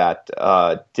know that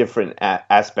different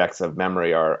aspects of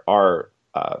memory are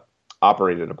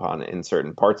operated upon in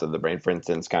certain parts of the brain. For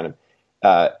instance, kind of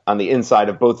on the inside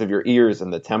of both of your ears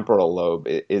and the temporal lobe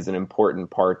is an important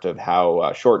part of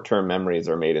how short-term memories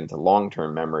are made into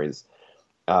long-term memories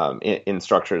in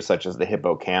structures such as the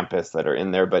hippocampus that are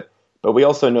in there. But we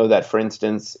also know that, for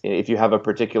instance, if you have a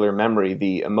particular memory,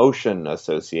 the emotion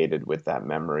associated with that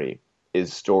memory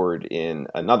is stored in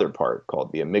another part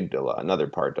called the amygdala, another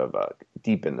part of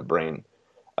deep in the brain.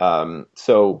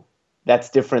 So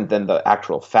that's different than the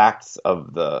actual facts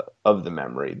of the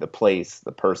memory, the place,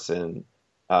 the person.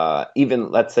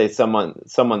 Even, let's say,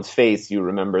 someone's face, you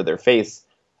remember their face.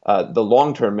 The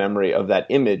long-term memory of that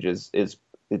image is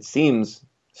it seems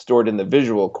stored in the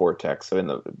visual cortex, so in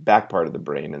the back part of the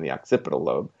brain, in the occipital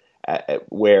lobe,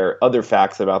 where other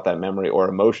facts about that memory or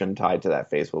emotion tied to that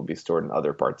face will be stored in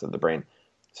other parts of the brain.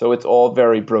 So it's all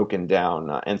very broken down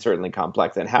and certainly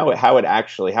complex. And how a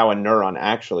neuron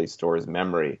actually stores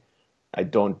memory, I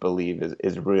don't believe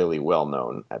is really well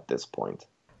known at this point.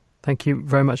 Thank you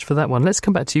very much for that one. Let's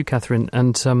come back to you, Catherine,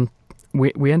 and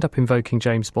we end up invoking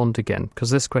James Bond again,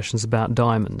 because this question's about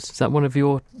diamonds. Is that one of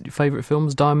your favourite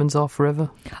films, Diamonds Are Forever?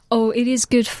 Oh, it is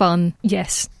good fun,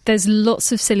 yes. There's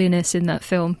lots of silliness in that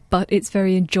film, but it's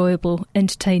very enjoyable,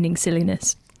 entertaining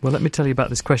silliness. Well, let me tell you about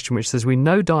this question, which says, we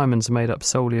know diamonds are made up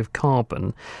solely of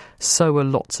carbon, so are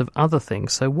lots of other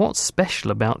things. So what's special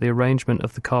about the arrangement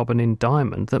of the carbon in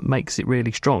diamond that makes it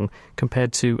really strong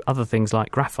compared to other things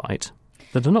like graphite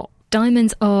that are not?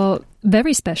 Diamonds are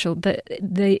very special.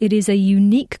 It is a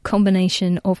unique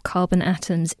combination of carbon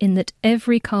atoms in that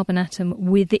every carbon atom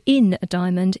within a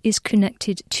diamond is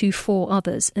connected to 4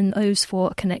 others, and those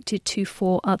 4 are connected to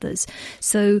 4 others.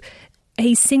 So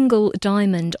a single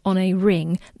diamond on a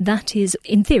ring, that is,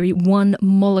 in theory, one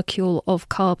molecule of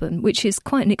carbon, which is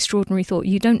quite an extraordinary thought.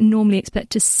 You don't normally expect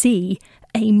to see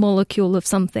a molecule of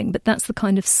something, but that's the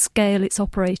kind of scale it's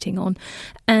operating on.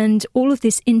 And all of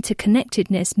this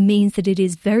interconnectedness means that it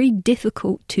is very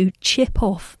difficult to chip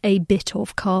off a bit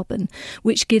of carbon,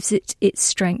 which gives it its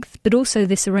strength. But also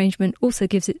this arrangement also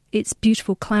gives it its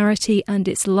beautiful clarity and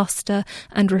its luster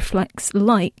and reflects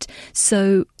light.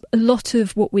 So a lot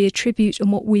of what we attribute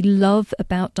and what we love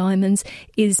about diamonds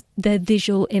is their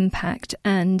visual impact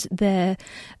and their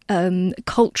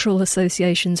cultural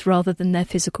associations rather than their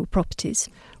physical properties.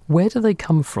 Where do they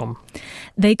come from?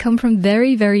 They come from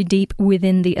very, very deep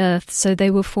within the earth. So they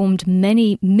were formed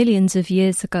many millions of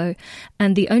years ago.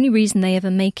 And the only reason they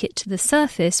ever make it to the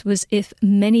surface was if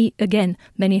many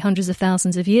hundreds of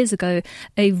thousands of years ago,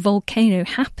 a volcano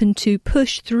happened to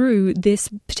push through this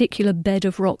particular bed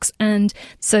of rocks. And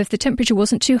so if the temperature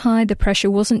wasn't too high, the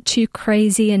pressure wasn't too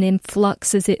crazy and in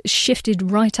flux as it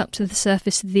shifted right up to the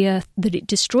surface of the earth, that it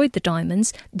destroyed the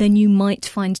diamonds, then you might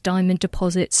find diamond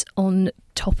deposits on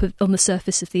the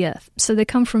surface of the earth. So they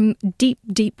come from deep,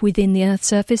 deep within the earth's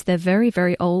surface. They're very,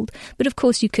 very old. But of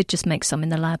course, you could just make some in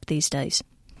the lab these days.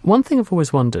 One thing I've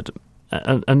always wondered,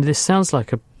 and this sounds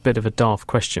like a bit of a daft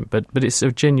question, but it's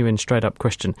a genuine, straight-up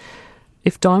question.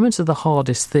 If diamonds are the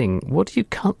hardest thing, what do you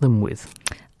cut them with?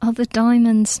 Other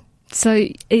diamonds. So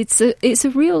it's a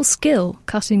real skill,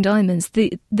 cutting diamonds.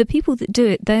 The people that do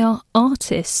it, they are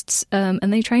artists,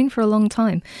 and they train for a long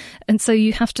time. And so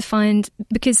you have to find,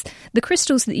 because the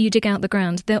crystals that you dig out the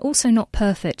ground, they're also not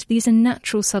perfect. These are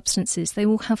natural substances. They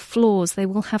will have flaws. They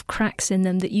will have cracks in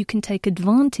them that you can take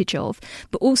advantage of,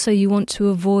 but also you want to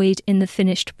avoid in the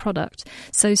finished product.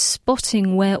 So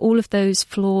spotting where all of those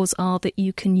flaws are that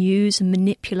you can use and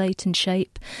manipulate and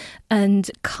shape and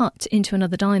cut into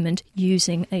another diamond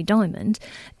using a diamond,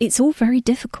 it's all very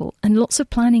difficult, and lots of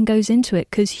planning goes into it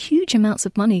because huge amounts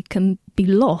of money can be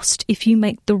lost if you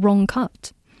make the wrong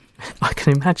cut. I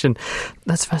can imagine.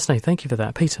 That's fascinating. Thank you for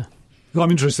that, Peter. I'm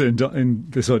interested in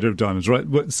this idea of diamonds, right?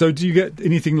 So do you get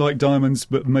anything like diamonds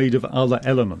but made of other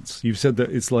elements? You've said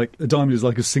that it's like a diamond is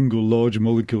like a single large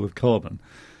molecule of carbon.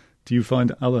 Do you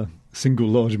find other single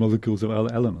large molecules of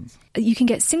other elements? You can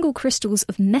get single crystals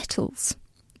of metals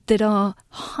that are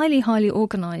highly, highly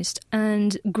organised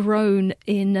and grown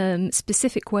in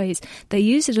specific ways. They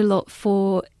use it a lot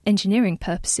for engineering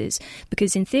purposes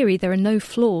because, in theory, there are no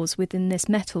flaws within this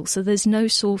metal, so there's no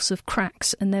source of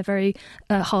cracks, and they're very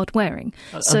hard-wearing.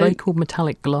 Are they called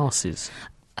metallic glasses?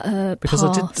 Because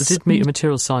I did meet a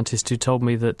materials scientist who told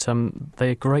me that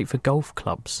they're great for golf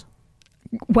clubs.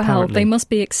 Wow, apparently. They must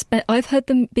be I've heard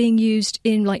them being used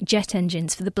in like jet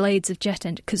engines, for the blades of jet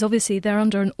engines, because obviously they're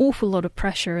under an awful lot of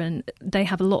pressure and they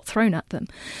have a lot thrown at them.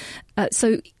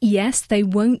 So yes, they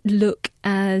won't look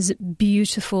as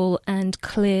beautiful and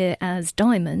clear as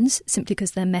diamonds, simply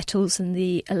because they're metals and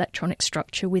the electronic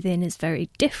structure within is very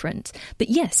different. But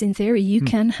yes, in theory, you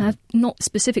can have not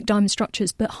specific diamond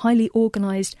structures, but highly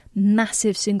organised,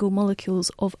 massive single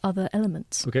molecules of other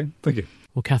elements. Okay, thank you.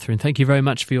 Well, Catherine, thank you very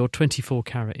much for your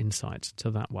 24-carat insight to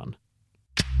that one.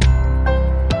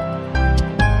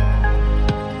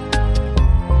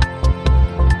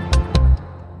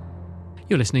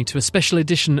 You're listening to a special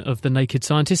edition of The Naked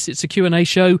Scientists. It's a Q&A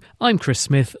show. I'm Chris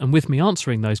Smith, and with me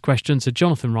answering those questions are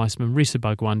Jonathan Reisman, Risa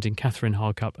Bhagwandin, Catherine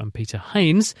Harkup and Peter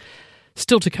Haynes.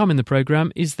 Still to come in the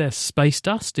programme, is there space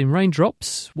dust in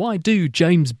raindrops? Why do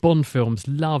James Bond films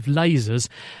love lasers?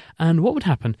 And what would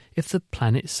happen if the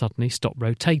planet suddenly stopped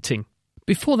rotating?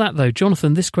 Before that, though,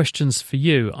 Jonathan, this question's for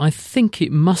you. I think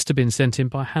it must have been sent in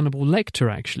by Hannibal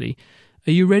Lecter, actually.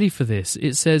 Are you ready for this?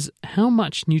 It says, how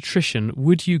much nutrition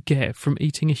would you get from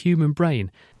eating a human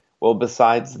brain? Well,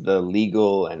 besides the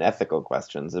legal and ethical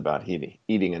questions about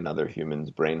eating another human's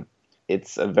brain,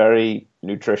 it's a very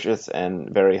nutritious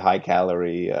and very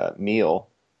high-calorie meal.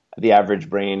 The average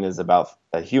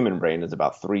a human brain is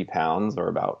about 3 pounds, or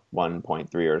about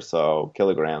 1.3 or so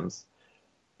kilograms,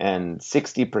 and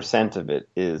 60% of it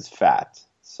is fat.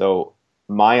 So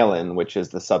myelin, which is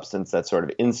the substance that sort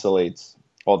of insulates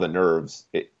all the nerves,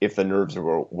 if the nerves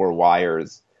were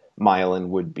wires, myelin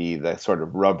would be the sort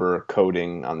of rubber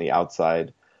coating on the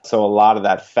outside. So a lot of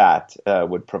that fat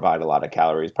would provide a lot of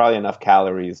calories, probably enough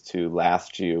calories to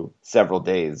last you several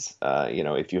days,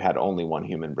 if you had only one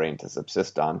human brain to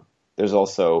subsist on. There's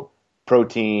also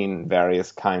protein,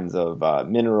 various kinds of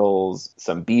minerals,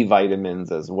 some B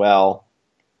vitamins as well.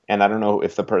 And I don't know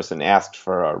if the person asked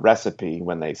for a recipe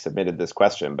when they submitted this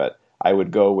question, but I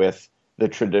would go with the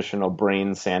traditional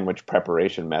brain sandwich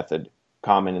preparation method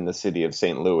common in the city of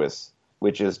St. Louis,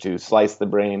 which is to slice the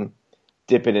brain,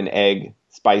 dip it in egg,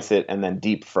 spice it, and then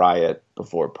deep fry it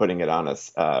before putting it on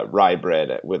a rye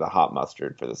bread with a hot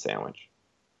mustard for the sandwich.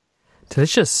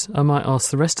 Delicious. I might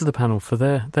ask the rest of the panel for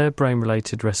their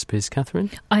brain-related recipes. Catherine?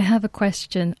 I have a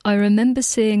question. I remember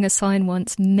seeing a sign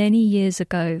once many years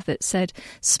ago that said,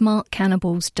 smart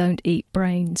cannibals don't eat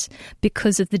brains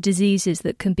because of the diseases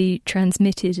that can be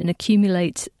transmitted and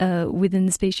accumulate within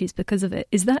the species because of it.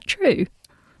 Is that true?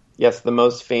 Yes, the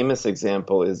most famous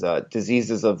example is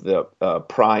diseases of the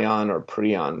prion or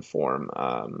prion form.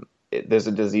 There's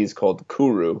a disease called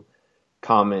Kuru,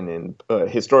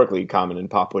 historically common in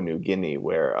Papua New Guinea,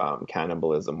 where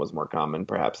cannibalism was more common,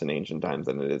 perhaps in ancient times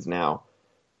than it is now.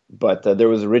 But there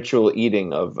was ritual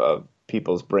eating of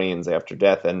people's brains after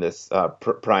death, and this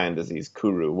prion disease,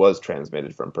 Kuru, was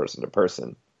transmitted from person to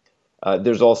person.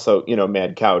 There's also,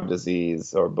 mad cow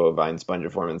disease or bovine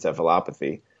spongiform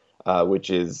encephalopathy,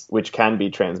 which can be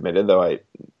transmitted, though I'm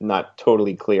not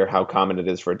totally clear how common it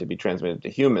is for it to be transmitted to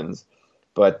humans.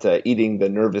 But eating the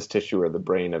nervous tissue or the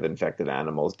brain of infected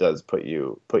animals does put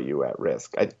you at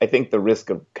risk. I think the risk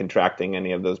of contracting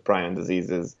any of those prion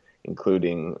diseases,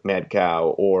 including mad cow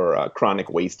or chronic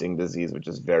wasting disease, which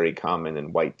is very common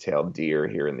in white-tailed deer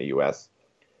here in the U.S.,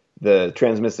 the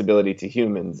transmissibility to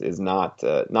humans is not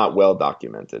well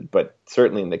documented. But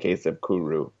certainly in the case of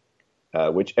Kuru,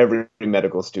 which every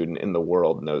medical student in the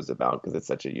world knows about because it's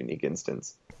such a unique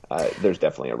instance, there's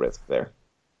definitely a risk there.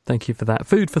 Thank you for that.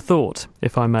 Food for thought,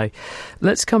 if I may.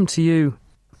 Let's come to you,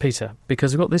 Peter,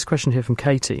 because we've got this question here from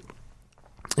Katie,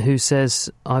 who says,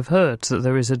 I've heard that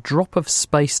there is a drop of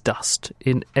space dust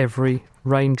in every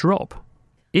raindrop.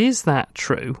 Is that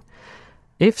true?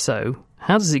 If so,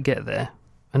 how does it get there?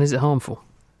 And is it harmful?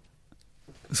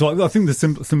 So I think the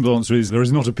simple answer is there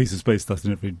is not a piece of space dust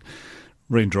in every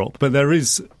raindrop, but there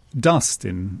is dust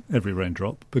in every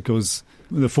raindrop because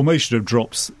the formation of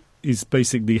drops is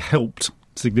basically helped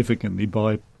significantly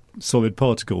by solid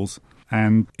particles,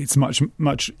 and it's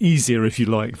much easier, if you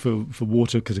like, for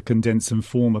water to condense and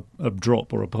form a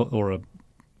drop or a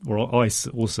or ice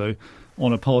also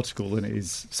on a particle than it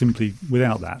is simply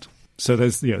without that. So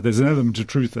there's an element of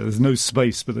truth there. There's no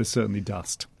space, but there's certainly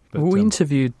dust. But, we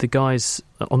interviewed the guys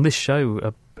on this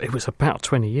show, it was about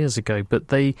 20 years ago, but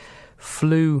they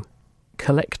flew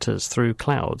collectors through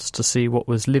clouds to see what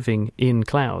was living in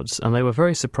clouds, and they were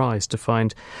very surprised to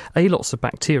find lots of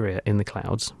bacteria in the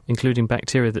clouds, including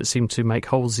bacteria that seem to make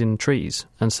holes in trees,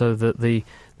 and so that the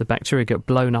bacteria get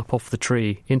blown up off the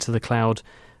tree into the cloud.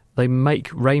 They make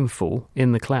rainfall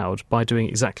in the cloud by doing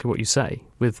exactly what you say,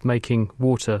 with making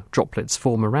water droplets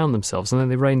form around themselves, and then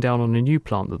they rain down on a new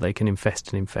plant that they can infest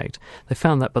and infect. They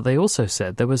found that, but they also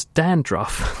said there was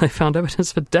dandruff. They found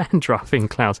evidence for dandruff in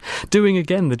clouds, doing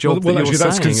again the job that you're saying.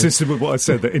 That's consistent with what I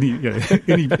said, that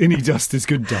any dust is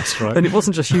good dust, right? And it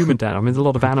wasn't just human dandruff. I mean, there's a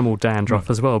lot of animal dandruff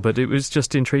as well, but it was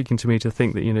just intriguing to me to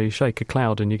think that, you shake a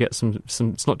cloud and you get some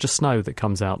it's not just snow that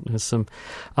comes out, there's some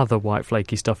other white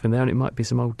flaky stuff in there, and it might be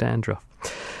some old dandruff.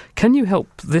 Can you help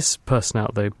this person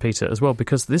out, though, Peter, as well?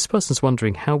 Because this person's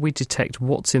wondering how we detect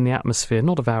what's in the atmosphere,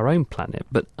 not of our own planet,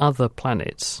 but other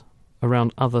planets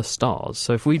around other stars.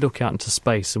 So if we look out into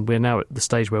space, and we're now at the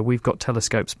stage where we've got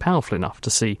telescopes powerful enough to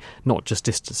see not just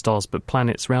distant stars, but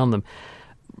planets around them,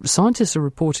 scientists are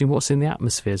reporting what's in the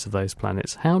atmospheres of those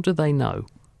planets. How do they know?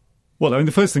 Well, I mean,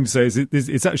 the first thing to say is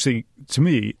it's actually, to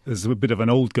me, as a bit of an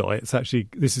old guy,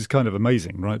 this is kind of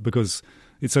amazing, right? Because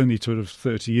it's only sort of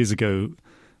 30 years ago,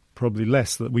 probably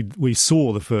less, that we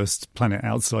saw the first planet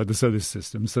outside the solar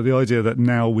system. So the idea that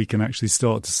now we can actually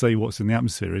start to say what's in the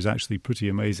atmosphere is actually pretty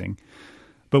amazing.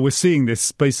 But we're seeing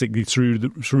this basically through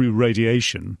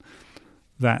radiation.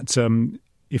 That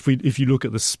if you look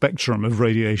at the spectrum of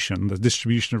radiation, the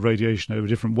distribution of radiation over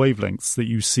different wavelengths that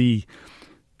you see,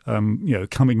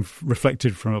 coming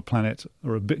reflected from a planet,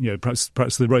 or a bit,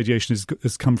 perhaps the radiation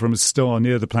has come from a star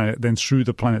near the planet, then through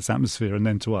the planet's atmosphere, and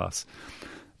then to us.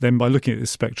 Then by looking at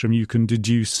this spectrum, you can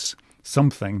deduce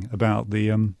something about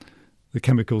the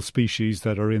chemical species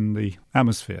that are in the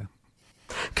atmosphere.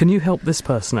 Can you help this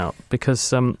person out?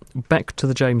 Because back to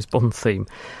the James Bond theme,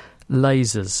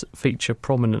 lasers feature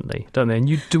prominently, don't they? And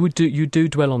you do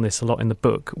dwell on this a lot in the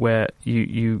book, where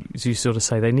you sort of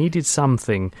say they needed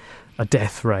something, a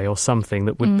death ray or something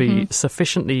that would be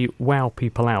sufficiently wow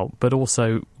people out, but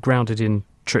also grounded in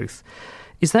truth.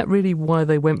 Is that really why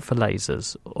they went for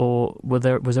lasers, or was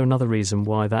there another reason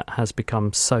why that has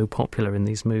become so popular in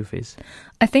these movies?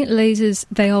 I think lasers,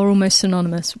 they are almost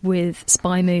synonymous with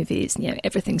spy movies.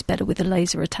 Everything's better with a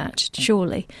laser attached,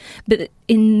 surely. But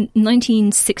in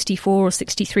 1964 or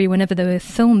 63, whenever they were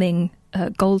filming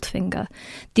Goldfinger,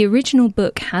 the original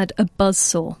book had a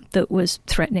buzzsaw that was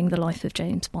threatening the life of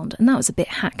James Bond, and that was a bit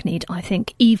hackneyed, I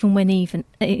think, even when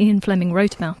Ian Fleming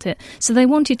wrote about it. So they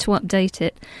wanted to update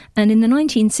it, and in the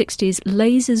 1960s,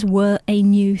 lasers were a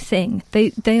new thing.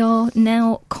 They are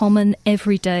now common,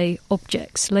 everyday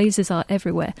objects. Lasers are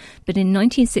everywhere, but in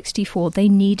 1964, they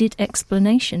needed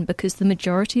explanation because the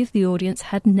majority of the audience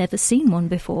had never seen one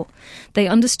before. They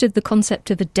understood the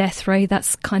concept of a death ray.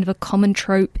 That's kind of a common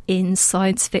trope in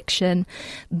science fiction,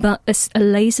 but a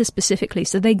laser specifically.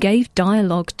 So they gave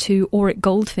dialogue to Auric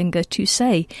Goldfinger to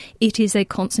say it is a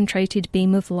concentrated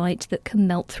beam of light that can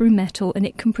melt through metal and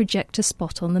it can project a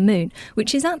spot on the moon,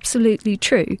 which is absolutely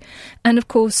true. And of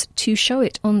course, to show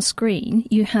it on screen,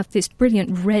 you have this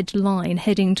brilliant red line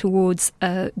heading towards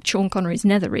Sean Connery's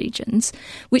nether regions,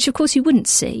 which of course you wouldn't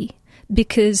see,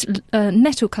 because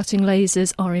metal cutting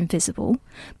lasers are invisible,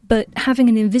 but having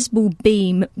an invisible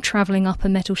beam travelling up a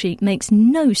metal sheet makes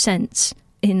no sense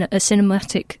in a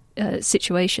cinematic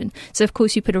situation. So of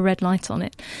course you put a red light on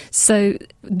it. So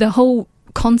the whole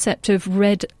concept of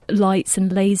red lights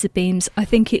and laser beams, I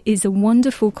think it is a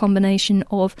wonderful combination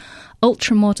of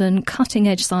ultra-modern,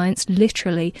 cutting-edge science,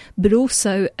 literally, but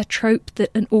also a trope that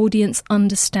an audience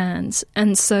understands.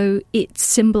 And so it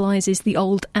symbolises the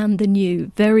old and the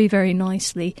new very, very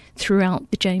nicely throughout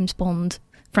the James Bond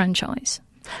franchise.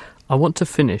 I want to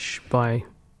finish by,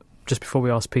 just before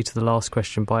we ask Peter the last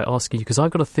question, by asking you, because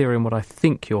I've got a theory on what I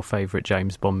think your favourite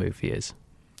James Bond movie is.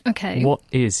 Okay. What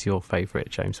is your favourite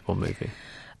James Bond movie?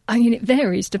 I mean, it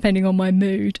varies depending on my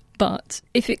mood, but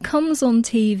if it comes on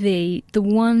TV, the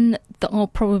one that I'll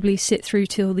probably sit through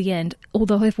till the end,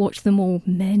 although I've watched them all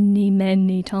many,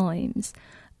 many times,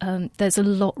 there's a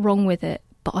lot wrong with it,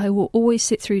 but I will always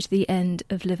sit through to the end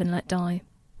of Live and Let Die.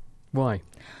 Why?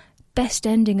 Best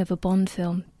ending of a Bond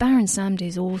film. Baron Samedi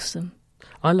is awesome.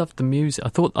 I love the music.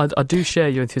 I do share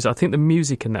your enthusiasm. I think the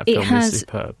music in that film is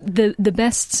superb. The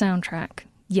best soundtrack.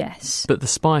 Yes. But The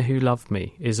Spy Who Loved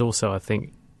Me is also, I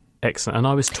think, excellent. And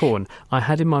I was torn. I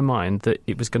had in my mind that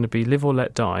it was going to be Live or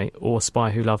Let Die or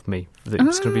Spy Who Loved Me. That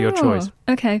it's going to be your choice.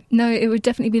 Okay. No, it would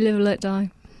definitely be Live or Let Die.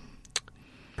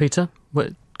 Peter,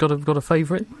 got a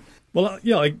favourite? Well,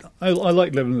 I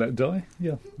like Live and Let Die,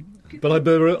 yeah. But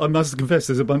I must confess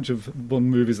there's a bunch of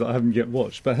Bond movies that I haven't yet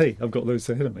watched. But hey, I've got those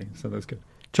ahead of me, so that's good.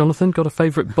 Jonathan, got a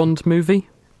favourite Bond movie?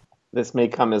 This may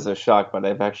come as a shock, but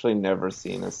I've actually never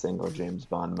seen a single James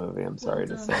Bond movie, I'm sorry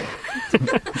to say.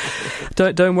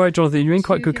 Don't worry, Jonathan, you're in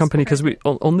quite good company, because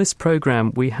on this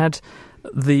programme we had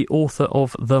the author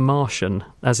of The Martian,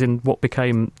 as in what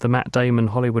became the Matt Damon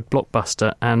Hollywood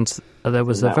blockbuster, and there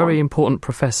was a very important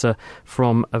professor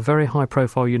from a very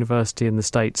high-profile university in the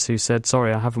States who said,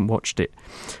 sorry, I haven't watched it.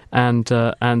 And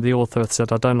the author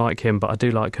said, I don't like him, but I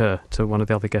do like her, to one of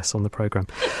the other guests on the programme.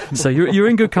 So you're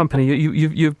in good company.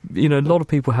 You know, a lot of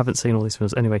people haven't seen all these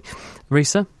films. Anyway,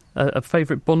 Risa, a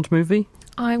favourite Bond movie?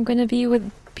 I'm going to be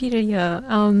with Peter here.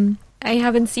 I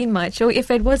haven't seen much. So if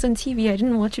it was on TV, I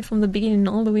didn't watch it from the beginning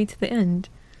all the way to the end.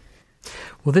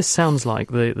 Well, this sounds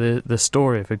like the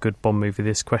story of a good Bond movie,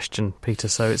 this question, Peter,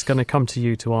 so it's going to come to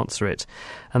you to answer it.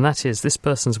 And that is, this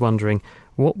person's wondering,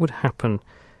 what would happen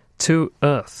to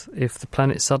Earth if the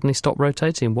planet suddenly stopped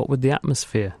rotating? What would the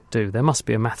atmosphere do? There must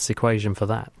be a maths equation for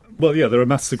that. Well, yeah, there are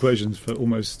maths equations for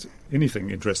almost anything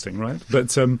interesting, right?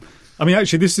 But I mean,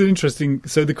 actually, this is interesting.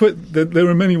 So there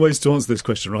are many ways to answer this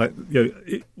question, right? You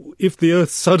know, if the Earth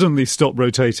suddenly stopped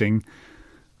rotating,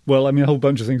 well, I mean, a whole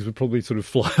bunch of things would probably sort of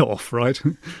fly off, right?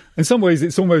 In some ways,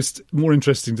 it's almost more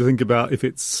interesting to think about if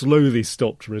it slowly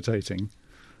stopped rotating.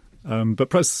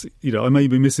 But perhaps, you know, I may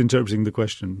be misinterpreting the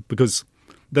question, because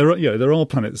there are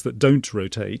planets that don't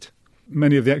rotate.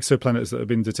 Many of the exoplanets that have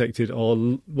been detected are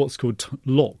what's called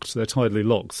locked. They're tidally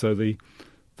locked, so the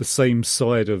same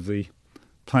side of the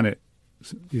planet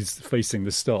is facing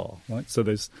the star, right? So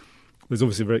there's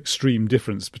obviously a very extreme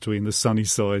difference between the sunny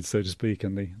side, so to speak,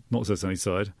 and the not so sunny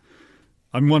side.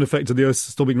 And one effect of the Earth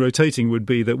stopping rotating would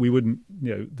be that we wouldn't,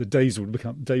 you know, the day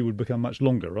would become much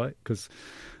longer, right? Because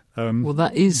well,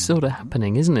 that is sort of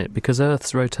happening, isn't it? Because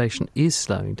Earth's rotation is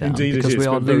slowing down. Indeed, because it is, we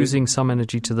are losing some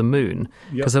energy to the moon.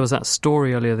 Because there was that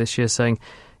story earlier this year saying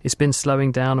it's been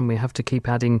slowing down, and we have to keep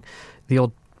adding the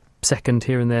odd second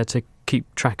here and there to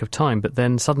keep track of time, but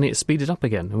then suddenly it speeded up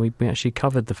again, and we actually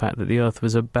covered the fact that the Earth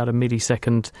was about a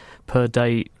millisecond per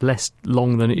day less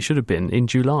long than it should have been in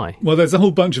July. Well, there's a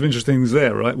whole bunch of interesting things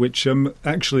there, right, which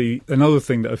actually another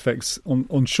thing that affects,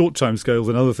 on short time scales,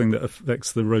 another thing that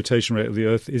affects the rotation rate of the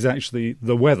Earth is actually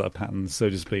the weather patterns, so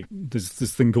to speak. There's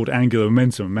this thing called angular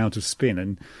momentum, amount of spin,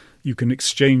 and you can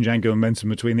exchange angular momentum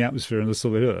between the atmosphere and the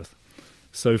solid Earth.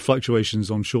 So fluctuations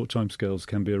on short time scales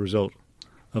can be a result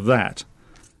of that.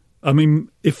 I mean,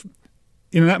 if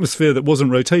in an atmosphere that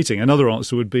wasn't rotating, another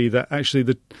answer would be that actually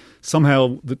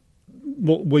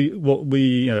what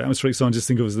we atmospheric scientists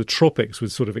think of as the tropics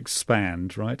would sort of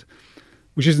expand, right?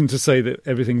 Which isn't to say that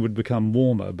everything would become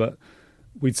warmer, but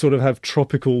we'd sort of have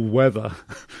tropical weather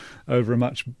over a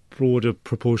much broader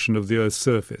proportion of the Earth's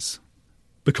surface,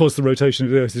 because the rotation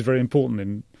of the Earth is very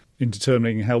important in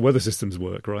determining how weather systems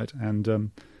work, right?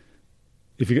 And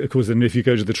if you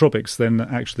go to the tropics, then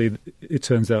actually it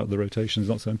turns out the rotation is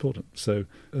not so important. So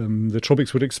the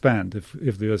tropics would expand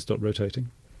if the Earth stopped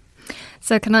rotating.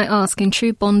 So can I ask, in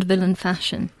true Bond villain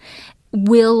fashion,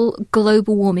 will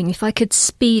global warming, if I could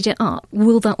speed it up,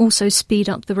 will that also speed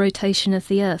up the rotation of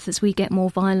the Earth as we get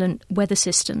more violent weather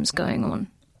systems going on?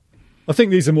 I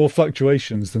think these are more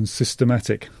fluctuations than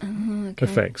systematic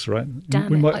effects, right?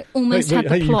 Damn it, I almost had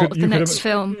the plot of the next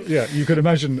film. Yeah, you could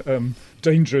imagine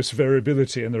dangerous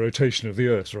variability in the rotation of the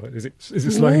Earth, right? Is it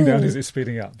slowing down, is it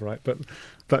speeding up, right? But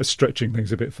that's stretching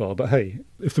things a bit far. But hey,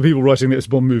 if the people writing this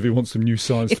Bond movie want some new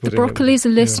science... If the Broccolis are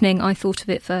listening, I thought of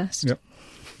it first. Yep.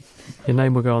 Your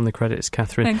name will go on the credits,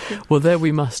 Catherine. Thank you. Well, there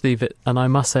we must leave it. And I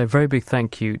must say a very big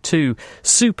thank you to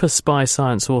super spy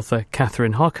science author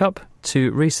Catherine Harkup,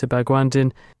 to Risa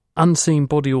Bagwandin, unseen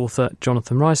body author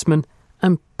Jonathan Reisman,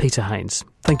 and Peter Haynes.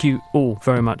 Thank you all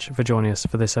very much for joining us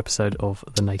for this episode of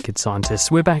The Naked Scientists.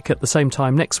 We're back at the same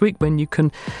time next week when you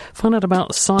can find out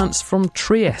about science from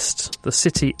Trieste, the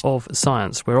city of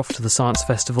science. We're off to the Science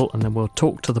Festival, and then we'll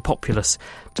talk to the populace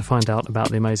to find out about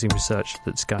the amazing research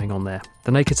that's going on there.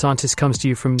 The Naked Scientist comes to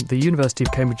you from the University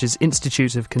of Cambridge's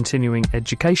Institute of Continuing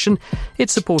Education.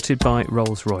 It's supported by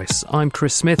Rolls-Royce. I'm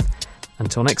Chris Smith.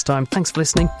 Until next time, thanks for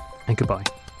listening, and goodbye.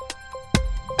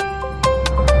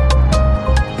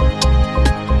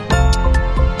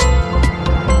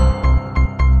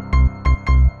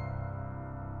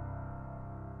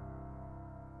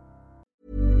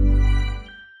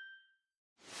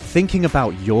 Thinking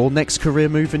about your next career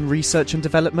move in research and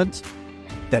development?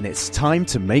 Then it's time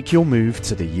to make your move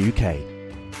to the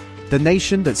UK. The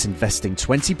nation that's investing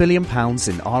 £20 billion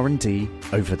in R&D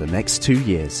over the next 2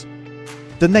 years.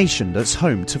 the nation that's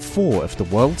home to 4 of the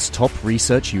world's top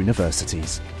research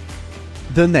universities.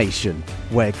 The nation,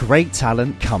 where great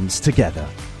talent comes together.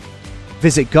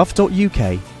 Visit gov.uk/great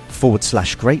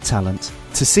talent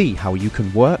to see how you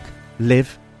can work,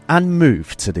 live and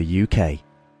move to the UK.